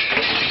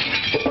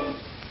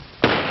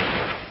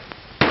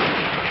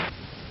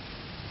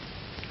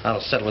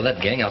 I'll settle with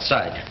that gang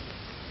outside.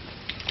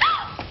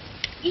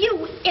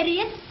 You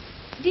idiot!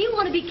 Do you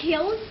want to be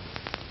killed?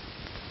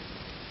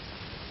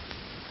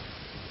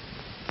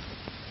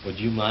 Would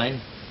you mind?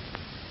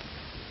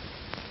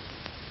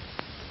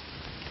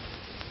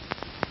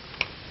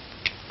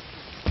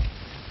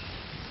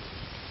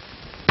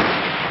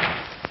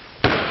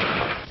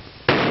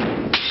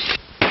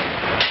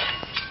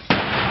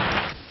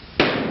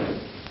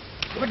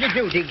 What'd you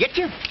do? Did he get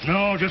you?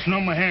 No, just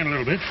numb my hand a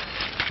little bit.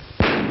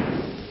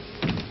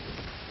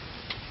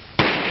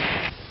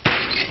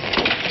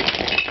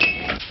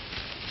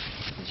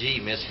 Gee,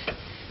 miss.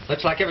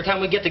 Looks like every time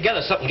we get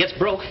together, something gets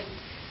broke.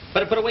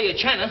 Better put away your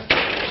china.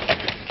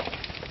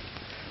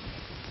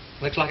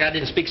 Looks like I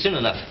didn't speak soon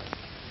enough.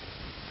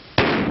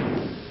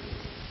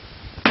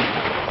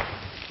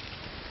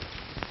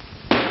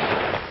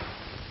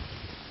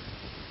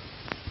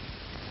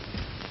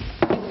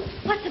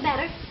 What's the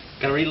matter?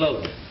 Gotta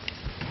reload.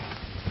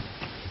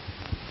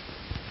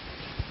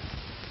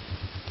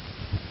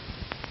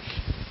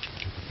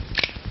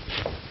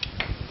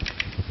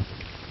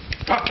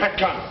 Drop that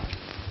gun.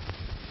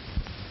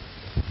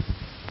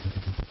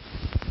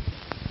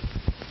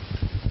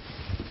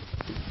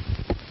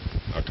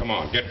 Now, come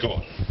on, get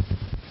going.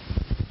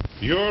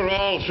 You're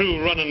all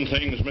through running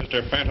things,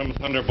 Mr. Phantom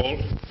Thunderbolt.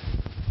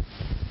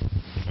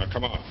 Now,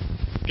 come on,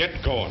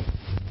 get going.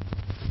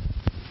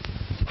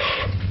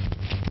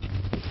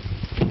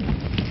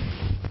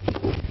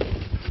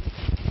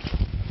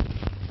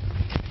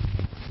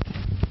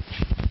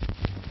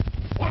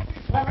 What?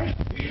 Forrest?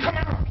 Come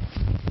on.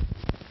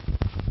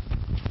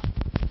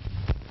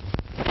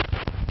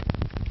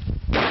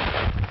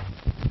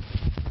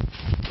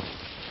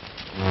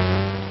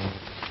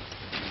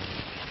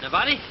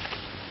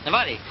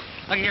 Nobody.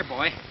 Look here,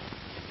 boy.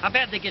 How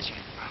bad did they get you?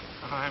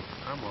 I'm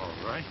all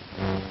right.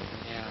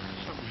 Yeah.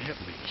 Something hit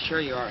me. Sure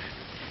you are.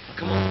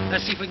 Come on,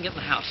 let's see if we can get in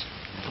the house.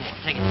 Come on,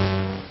 take it.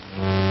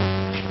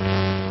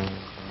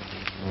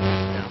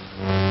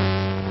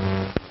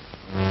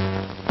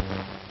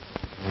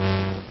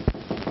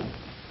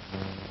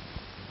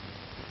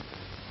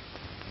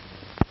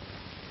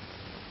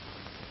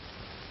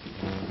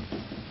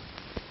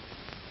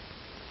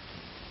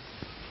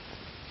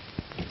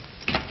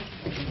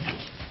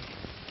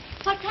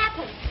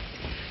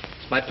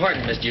 My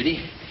pardon, Miss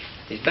Judy.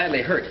 He's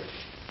badly hurt.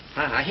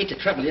 I hate to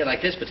trouble you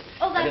like this, but...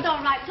 Oh, that's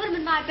all right. Put him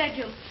in my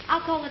bedroom.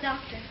 I'll call the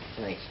doctor.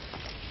 Thanks.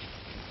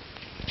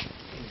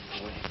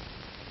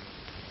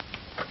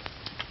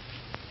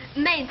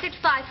 Main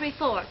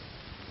 6534.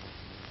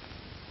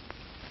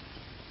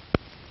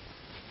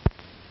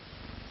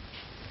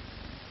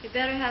 You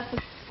better have some...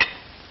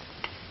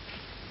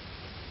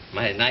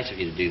 Mighty nice of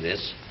you to do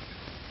this.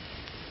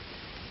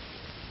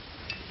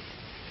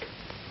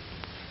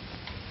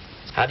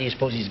 How do you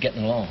suppose he's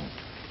getting along?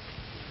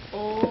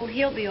 Oh,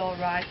 he'll be all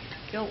right.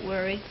 Don't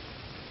worry.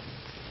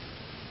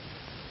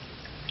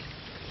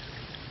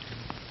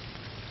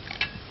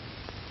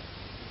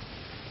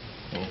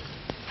 Oh,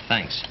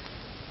 thanks.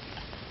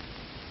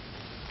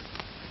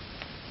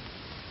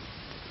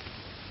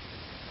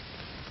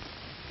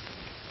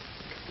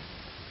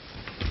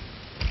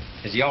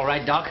 Is he all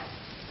right, Doc?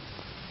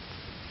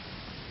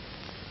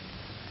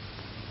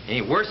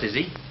 Any worse, is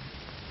he?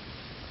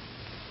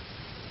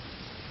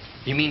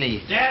 You mean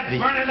Dad,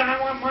 Bernard,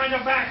 I want my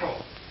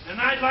tobacco. And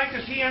I'd like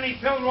to see any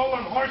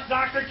pill-rolling horse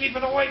doctor keep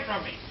it away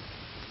from me.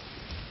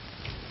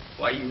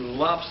 Why, you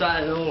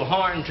lopsided old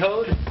horn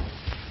toad.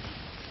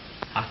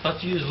 I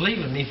thought you was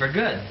leaving me for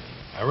good.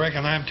 I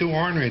reckon I'm too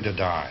ornery to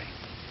die.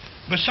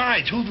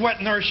 Besides, who'd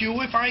wet nurse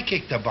you if I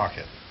kicked the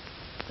bucket?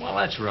 Well,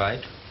 that's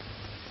right.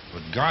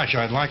 But gosh,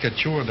 I'd like a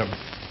chew of the...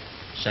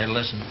 Say,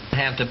 listen,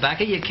 have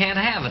tobacco, you can't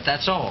have it,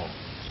 that's all.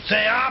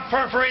 Say, I'll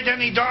perforate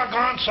any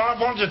doggone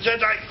sawbones that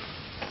said I...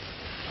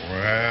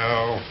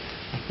 Well...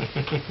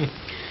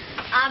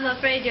 I'm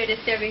afraid you're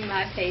disturbing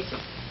my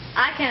patients.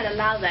 I can't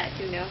allow that,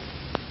 you know.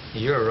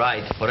 You're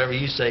right. Whatever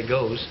you say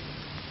goes.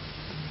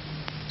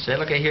 Say,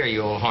 look here,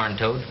 you old horn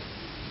toad.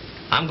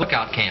 I'm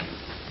lookout camp.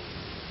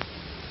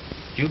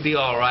 You'll be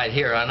all right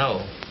here, I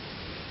know.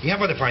 Yeah,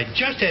 but if I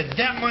just had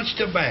that much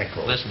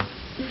tobacco... Listen,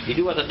 you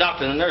do what the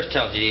doctor and the nurse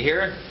tells you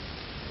hear?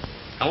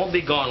 I won't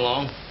be gone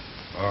long.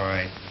 All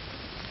right.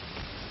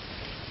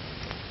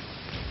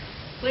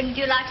 Wouldn't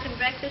you like some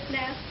breakfast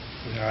now?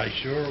 I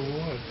sure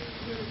would.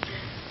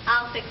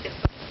 I'll fix it.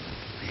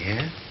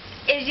 Yeah?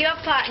 Is your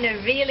partner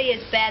really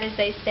as bad as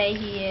they say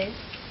he is?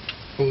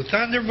 Who,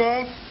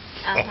 Thunderbolt?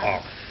 Uh-huh.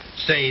 Oh,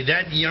 say,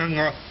 that young...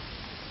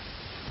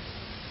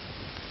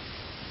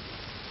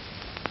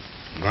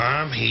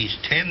 Mom, he's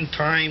 10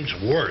 times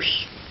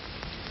worse.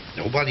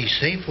 Nobody's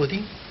safe with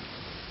him.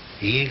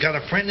 He ain't got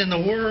a friend in the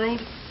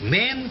world.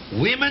 Men,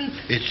 women,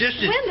 it's just...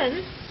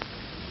 Women?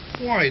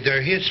 Why,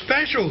 they're his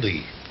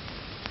specialty.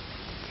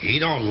 He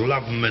don't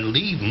love 'em and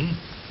leave 'em.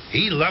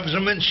 He loves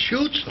 'em and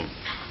shoots 'em.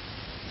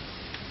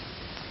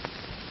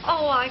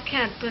 Oh, I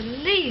can't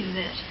believe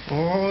it.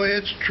 Oh,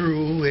 it's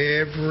true,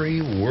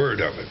 every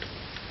word of it.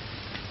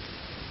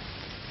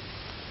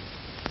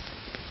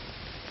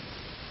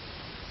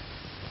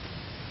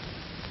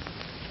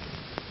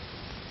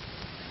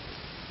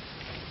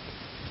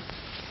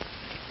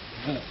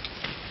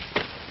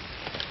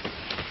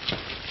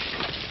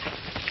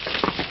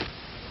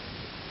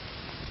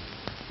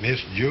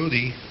 Miss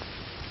Judy,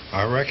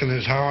 I reckon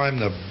as how I'm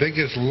the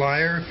biggest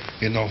liar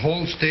in the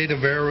whole state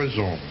of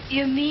Arizona.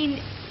 You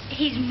mean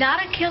he's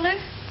not a killer?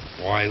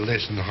 Why,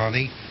 listen,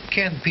 honey,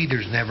 Ken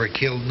Peters never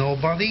killed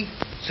nobody.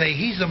 Say,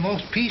 he's the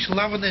most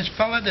peace-lovingest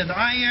fella that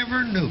I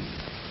ever knew.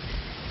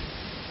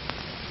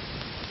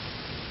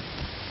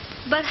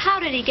 But how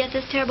did he get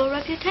this terrible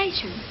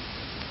reputation?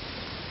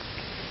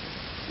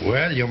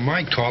 Well, you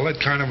might call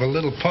it kind of a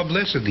little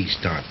publicity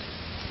stunt.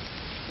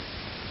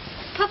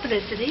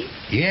 Publicity?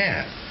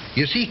 Yeah.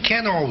 You see,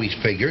 Ken always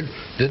figured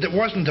that it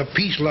wasn't a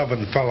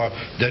peace-loving fella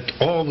that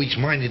always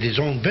minded his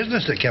own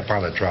business that kept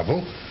out of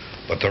trouble,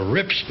 but the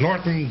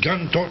rip-snorting,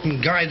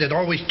 gun-toting guy that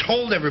always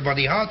told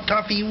everybody how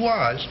tough he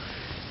was,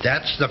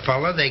 that's the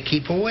fella they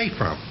keep away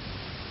from.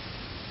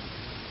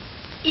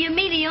 You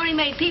mean he only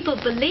made people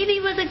believe he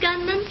was a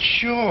gunman?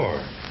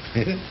 Sure.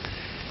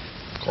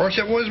 Of course,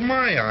 it was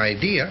my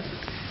idea.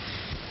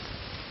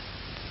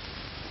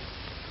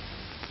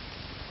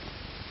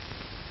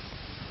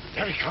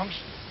 There he comes.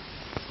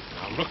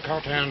 Now look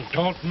out and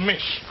don't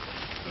miss.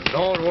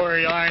 Don't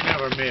worry, I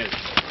never miss.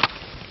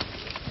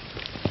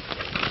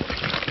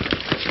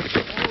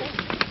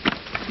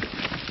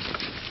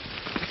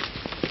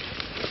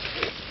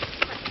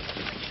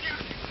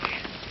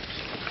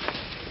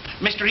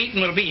 Mr.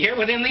 Eaton will be here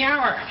within the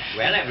hour.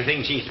 Well,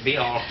 everything seems to be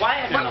all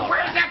quiet and Well, all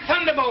where's right. that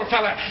Thunderbolt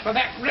fella? Well,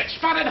 that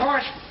spotted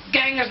horse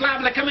gang is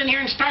liable to come in here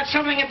and start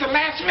something at the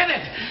last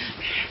minute.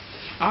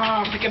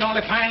 Oh, if we could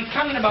only find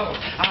Thunderbolt.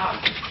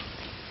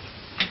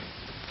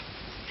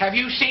 Have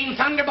you seen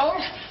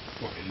Thunderbolt?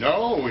 Why,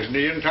 no, isn't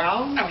he in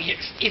town? Oh,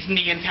 yes. Isn't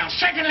he in town?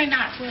 Certainly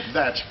not.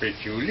 That's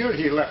peculiar.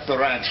 He left the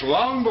ranch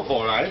long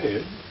before I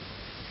did.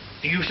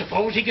 Do you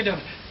suppose he could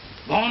have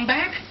gone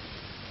back?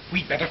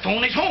 We'd better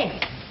phone his home.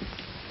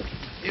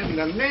 In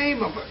the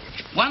name of...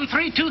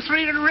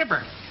 1323 to the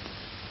river.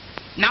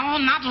 No,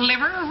 not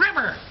liver,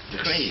 river.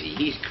 Crazy.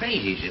 He's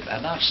crazy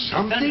about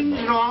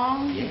Something's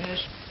wrong?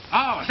 Yes.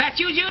 Oh, is that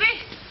you, Judy?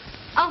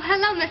 Oh,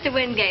 hello, Mr.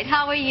 Wingate.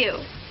 How are you?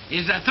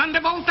 Is the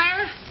Thunderbolt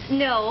there?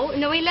 No,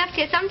 he left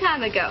here some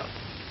time ago.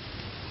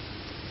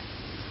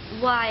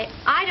 Why,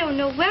 I don't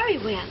know where he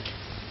went.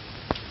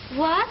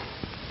 What?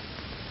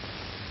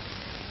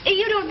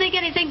 You don't think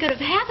anything could have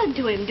happened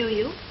to him, do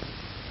you?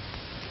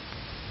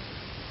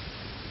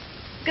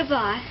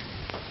 Goodbye.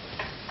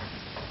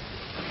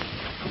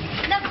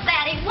 Look,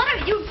 Fatty, what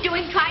are you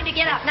doing trying to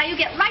get up? Now you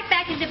get right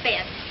back into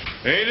bed.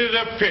 Ain't it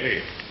a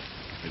pity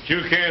that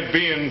you can't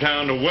be in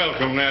town to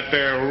welcome that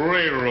there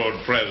railroad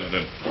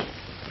president?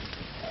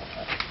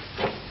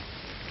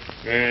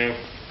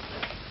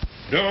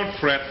 Don't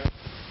fret.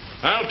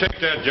 I'll take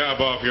that job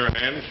off your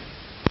hands,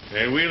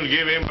 and we'll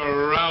give him a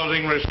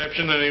rousing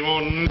reception that he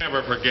won't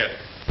never forget.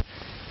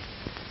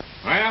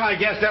 Well, I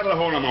guess that'll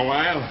hold him a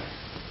while.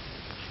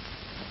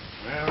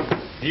 Well,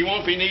 he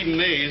won't be needing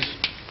these.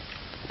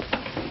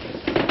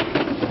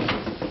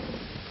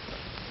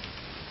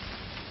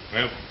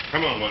 Well,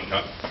 come on, One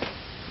Top.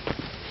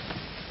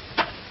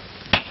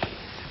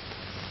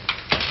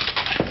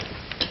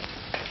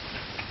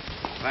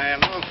 Fly a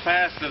little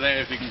faster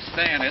there if you can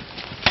stand it.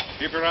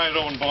 Keep your eyes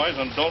open, boys,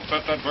 and don't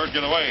let that bird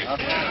get away.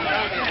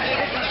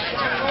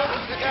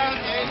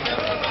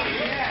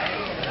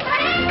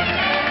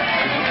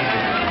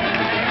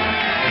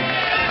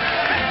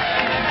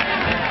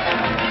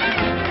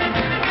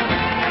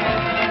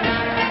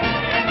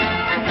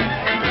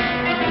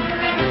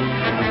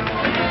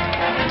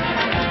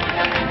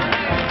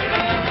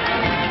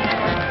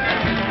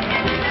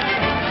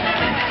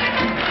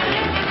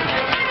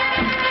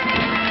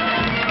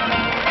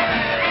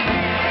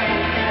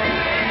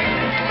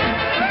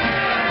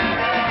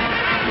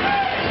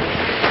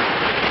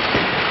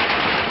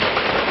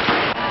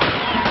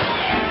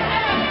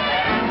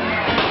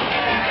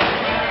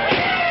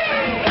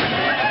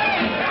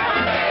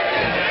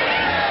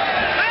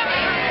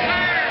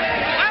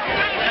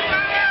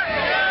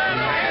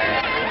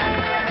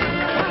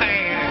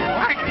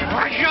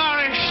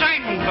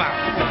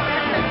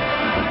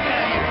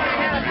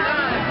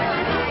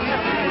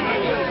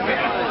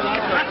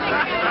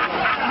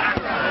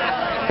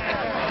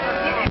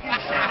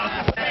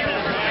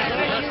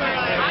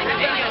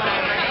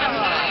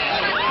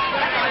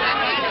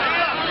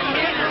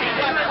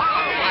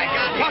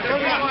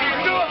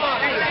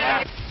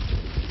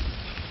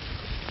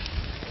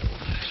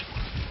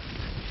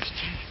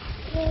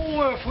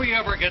 If we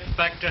ever get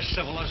back to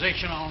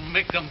civilization, I'll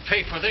make them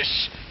pay for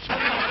this. Look,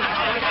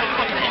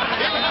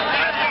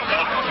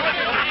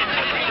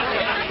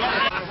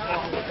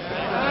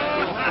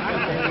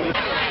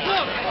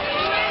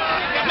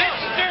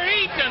 Mr.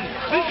 Eaton!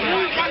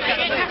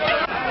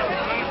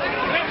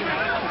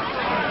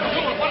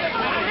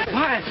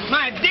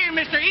 My dear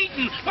Mr.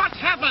 Eaton, what's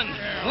happened?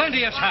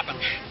 Plenty has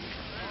happened.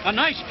 A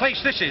nice place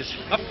this is.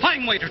 A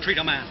fine way to treat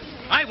a man.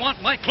 I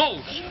want my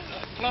clothes.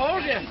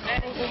 Clothes?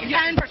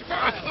 Yeah, and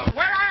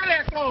where are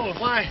their clothes?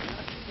 Why,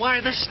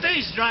 the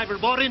stage driver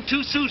brought in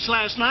 2 suits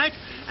last night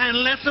and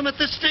left them at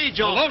the stage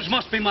Well, office. those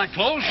must be my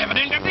clothes.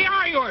 Evidently they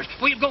are yours.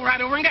 We'll go right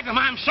over and get them.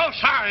 I'm so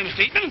sorry, Mr.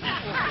 Eaton.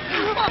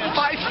 Oh,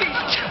 my feet.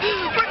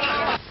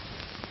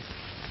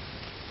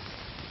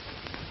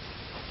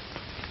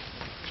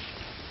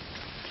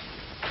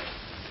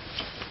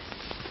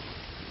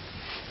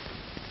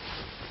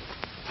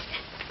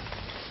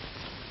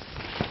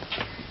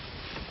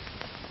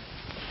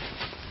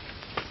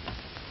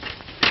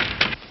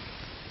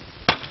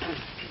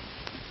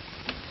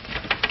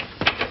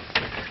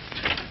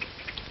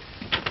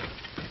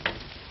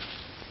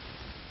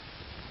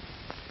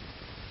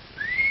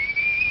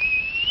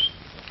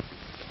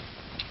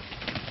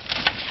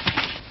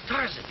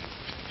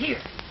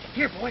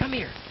 Here, boy, come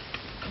here.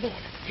 Come on.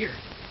 Here.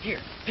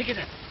 Pick it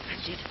up.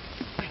 That's it.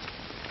 Right.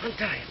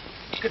 Untie it.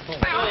 Good boy.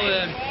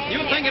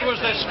 You think it was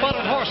the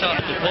spotted horse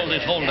outfit that pulled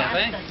this hold up,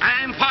 eh?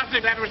 I'm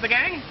positive that was the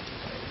gang.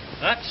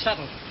 That's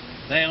settled.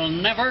 They'll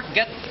never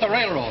get the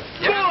railroad.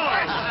 Good.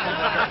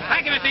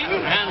 Thank you, Mr.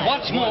 Eaton. And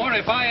what's more,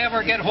 if I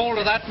ever get hold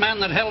of that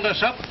man that held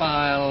us up,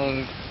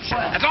 I'll...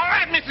 That's all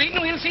right, Mr. Eaton.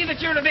 We'll see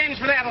that you're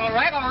avenged for that, all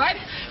right?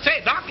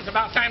 Say, Doc, it's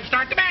about time to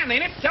start the band,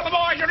 ain't it? Tell the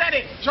boys you're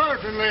ready.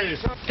 Certainly.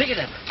 Pick it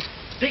up.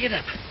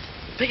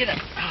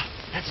 Ah,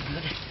 that's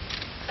good.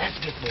 That's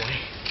good, boy.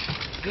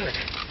 Good.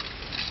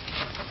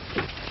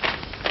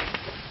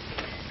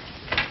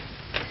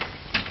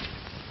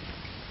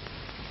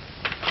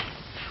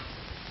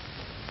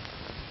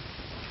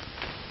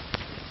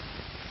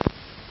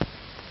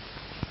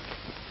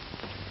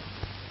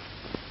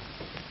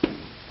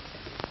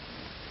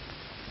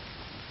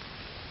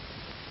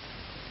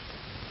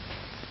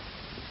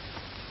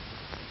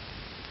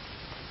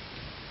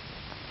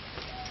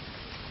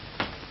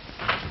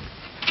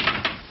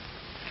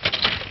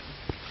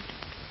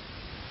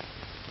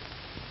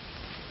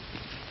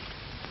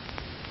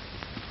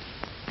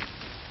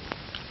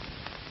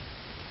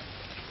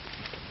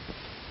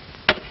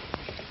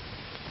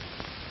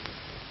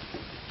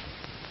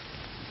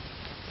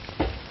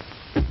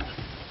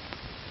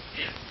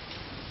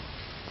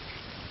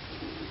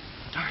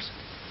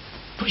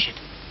 Push it.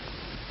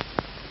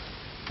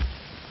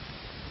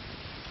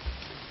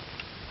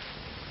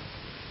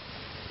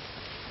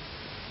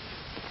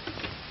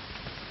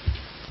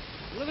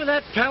 Look at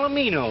that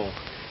Palomino.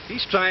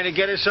 He's trying to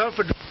get himself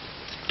a...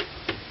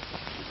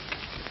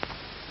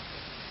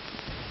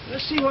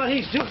 Let's see what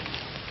he's doing.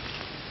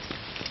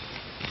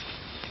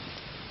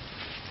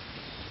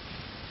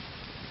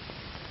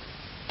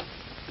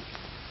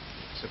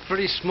 It's a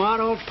pretty smart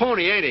old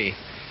pony, ain't he?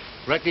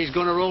 Reckon he's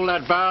gonna roll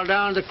that barrel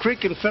down the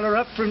creek and fill her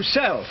up for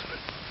himself.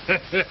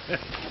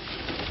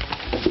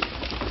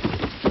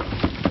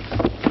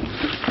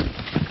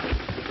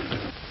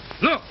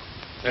 Look,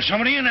 there's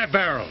somebody in that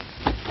barrel.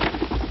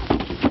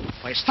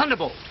 Why, it's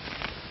Thunderbolt.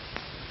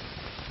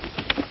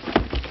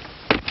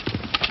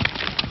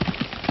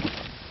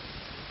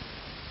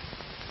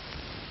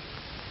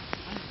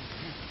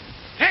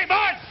 Hey,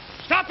 Bud!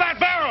 Stop that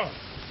barrel!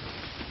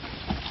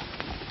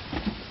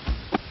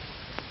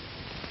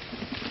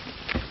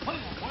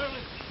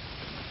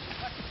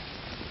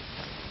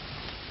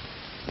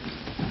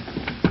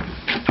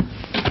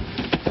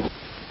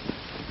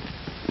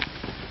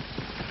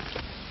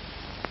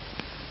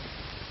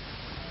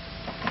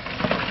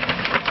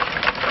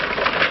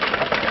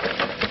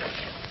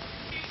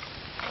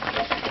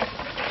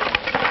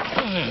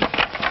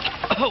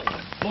 Oh,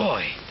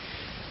 boy.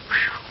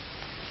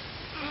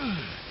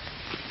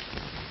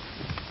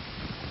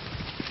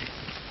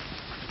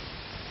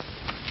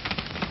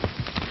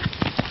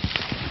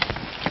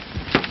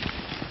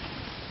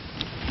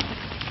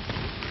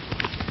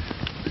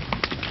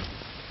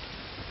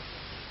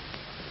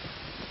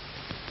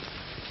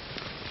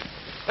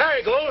 There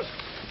he goes.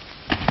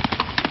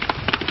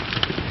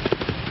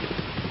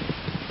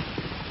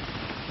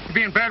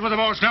 Being bad with the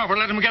boss now for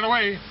letting him get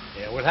away.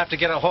 Yeah, we'll have to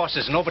get our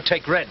horses and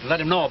overtake Red and let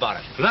him know about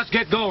it. Let's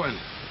get going.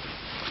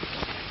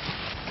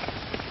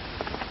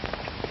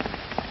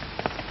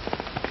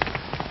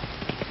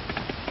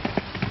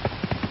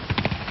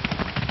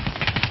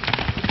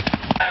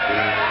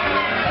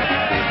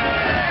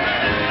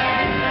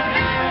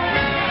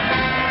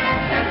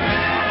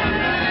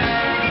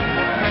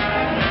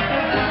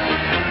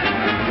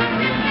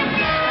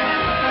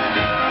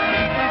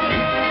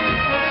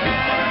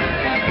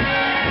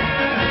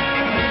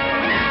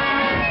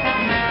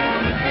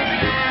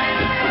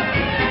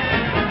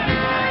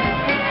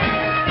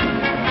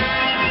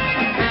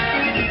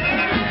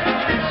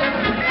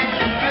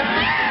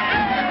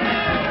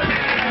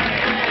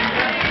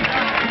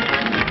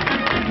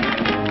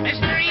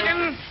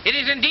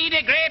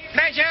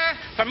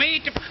 For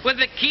me to, with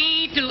the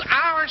key to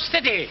our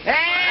city.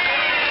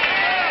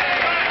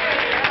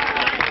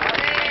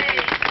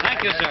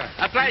 Thank you, sir.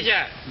 A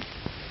pleasure.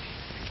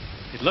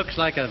 It looks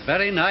like a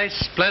very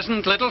nice,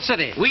 pleasant little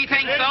city. We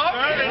think so.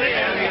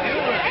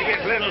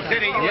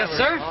 Yes,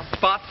 sir.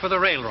 Spot for the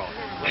railroad.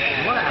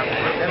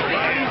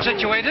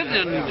 Situated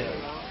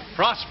and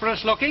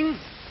prosperous looking,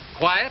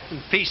 quiet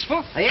and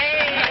peaceful.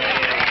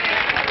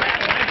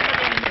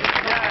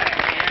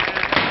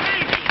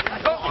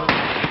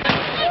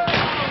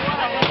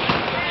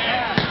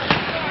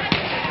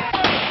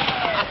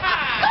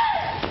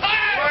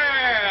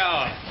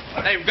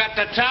 They've got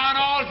the town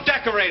all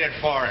decorated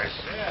for us.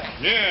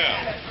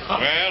 Yeah.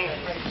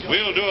 Well,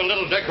 we'll do a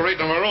little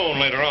decorating of our own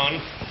later on.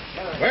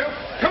 Well,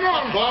 come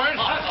on, boys.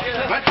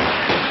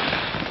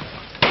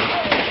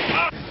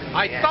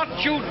 I thought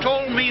you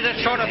told me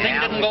that sort of thing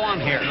didn't go on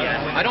here.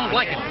 I don't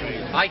like it.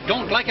 I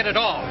don't like it at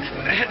all.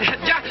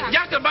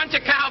 Just a bunch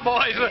of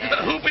cowboys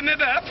hooping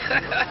it up.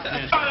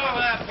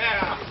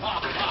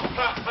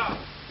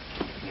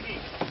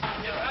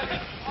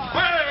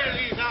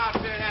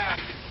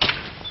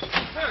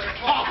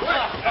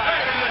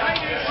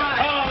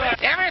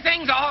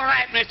 Everything's all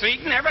right, Mr.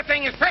 Eaton.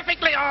 Everything is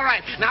perfectly all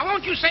right. Now,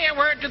 won't you say a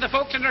word to the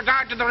folks in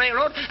regard to the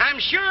railroad? I'm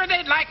sure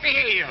they'd like to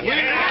hear you.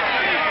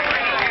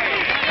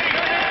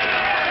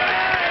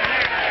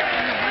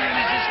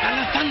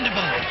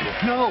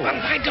 Thunderbolt. No. Well,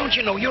 why don't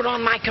you know you're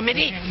on my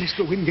committee?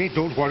 Mr. Wingate,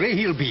 don't worry.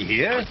 He'll be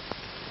here.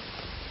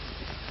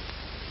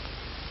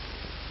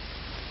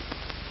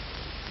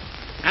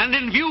 And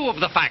in view of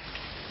the fact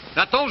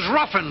that those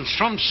ruffians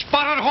from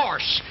Spotted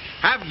Horse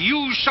have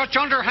used such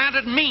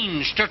underhanded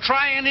means to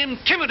try and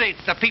intimidate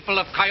the people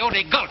of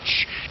Coyote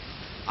Gulch,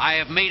 I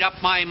have made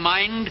up my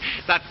mind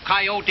that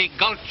Coyote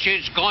Gulch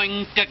is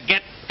going to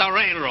get the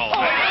railroad.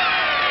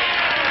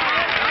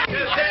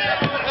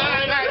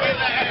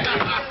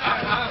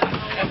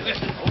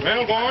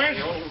 Well, boys,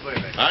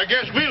 I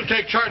guess we'll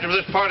take charge of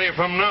this party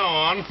from now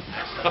on.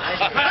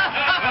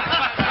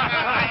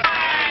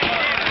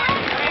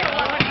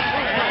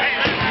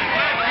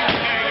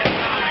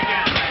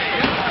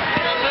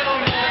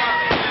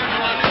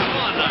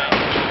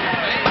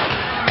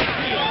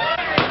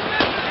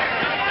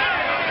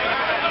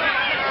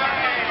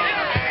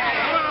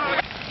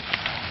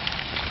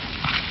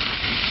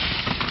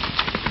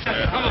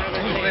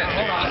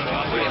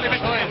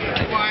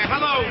 Why,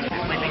 hello.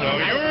 So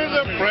you're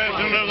the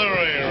president of the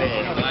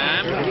railroad.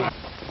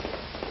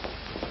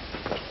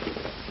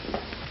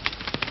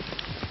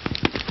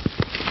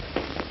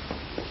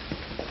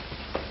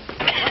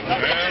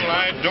 Well, I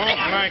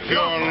don't like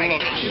your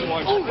looks,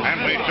 and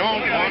we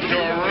don't want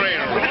your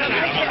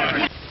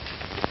railroad.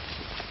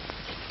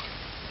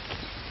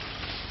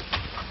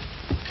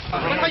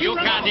 You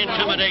can't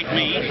intimidate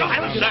me. No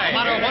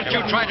matter what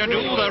you try to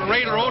do, the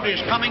railroad is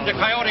coming to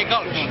Coyote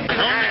Gulch. Going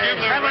to give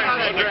the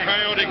railroad to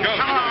Coyote Gulch.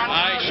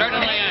 I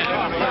certainly am.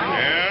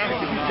 Yeah?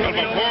 Well,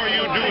 before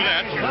you do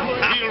that,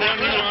 he'll run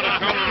you out of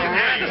town on a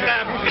race.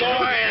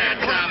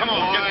 Come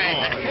on, get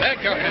going.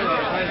 Take your hand.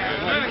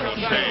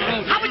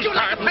 How would you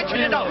like to pitch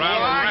me it up?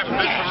 Wrap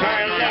this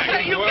around your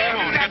neck. You can't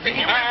do that to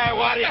him.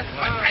 What is...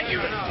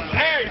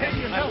 Hey!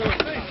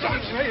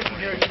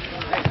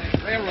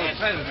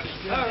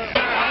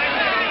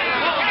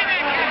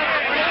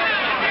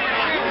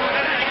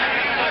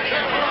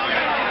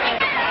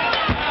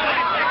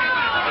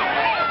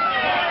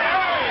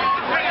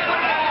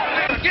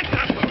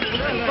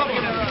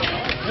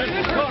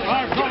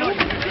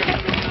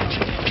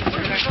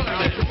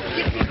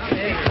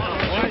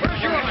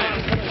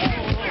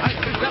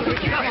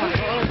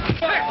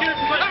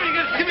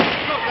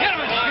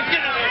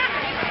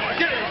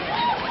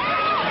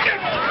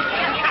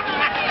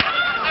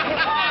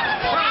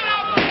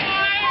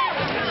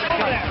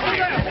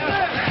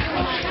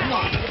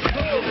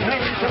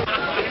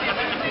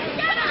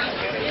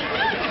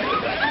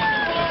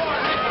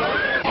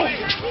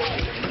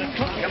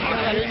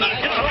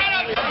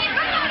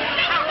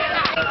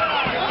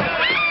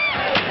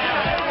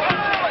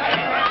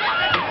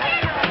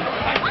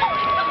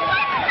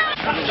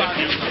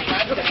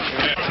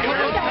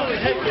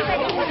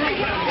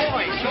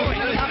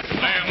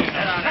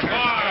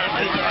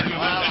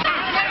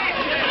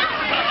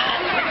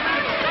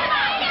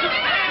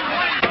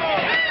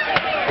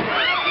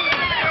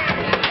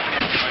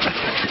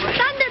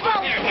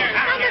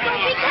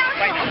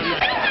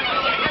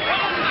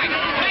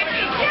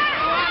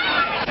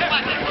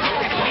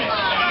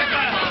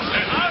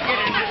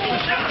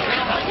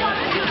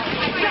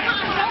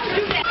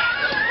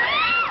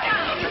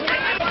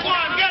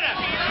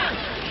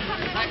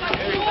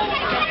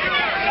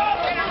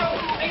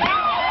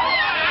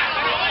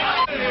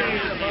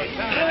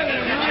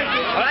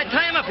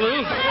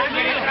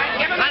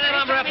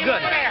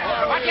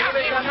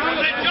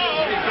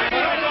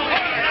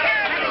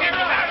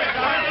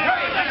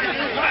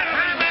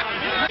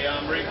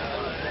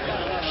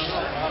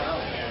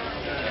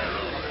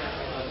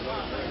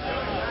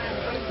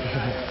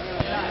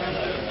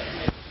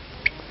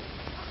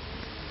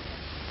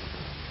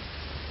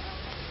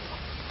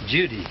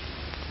 Judy,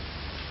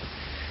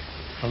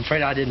 I'm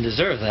afraid I didn't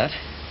deserve that.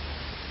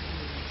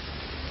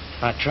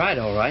 I tried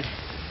all right,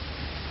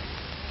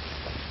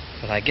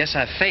 but I guess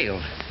I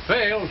failed.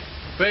 Failed?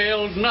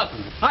 Failed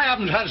nothing. I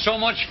haven't had so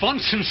much fun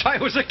since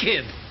I was a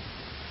kid.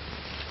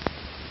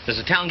 Does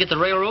the town get the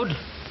railroad?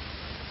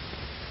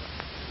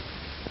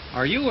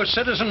 Are you a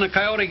citizen of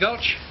Coyote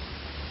Gulch?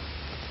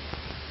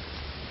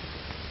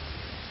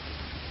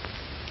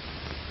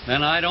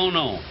 Then I don't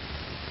know.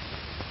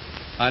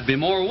 I'd be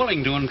more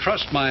willing to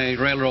entrust my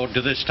railroad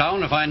to this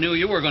town if I knew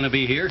you were going to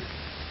be here.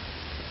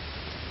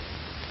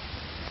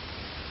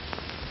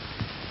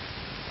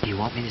 Do you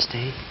want me to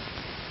stay?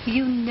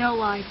 You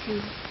know I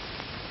do.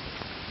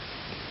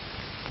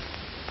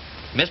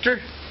 Mister,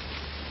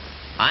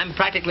 I'm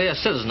practically a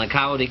citizen of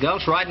Coyote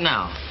Gulch right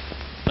now.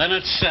 Then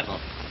it's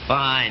settled.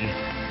 Fine.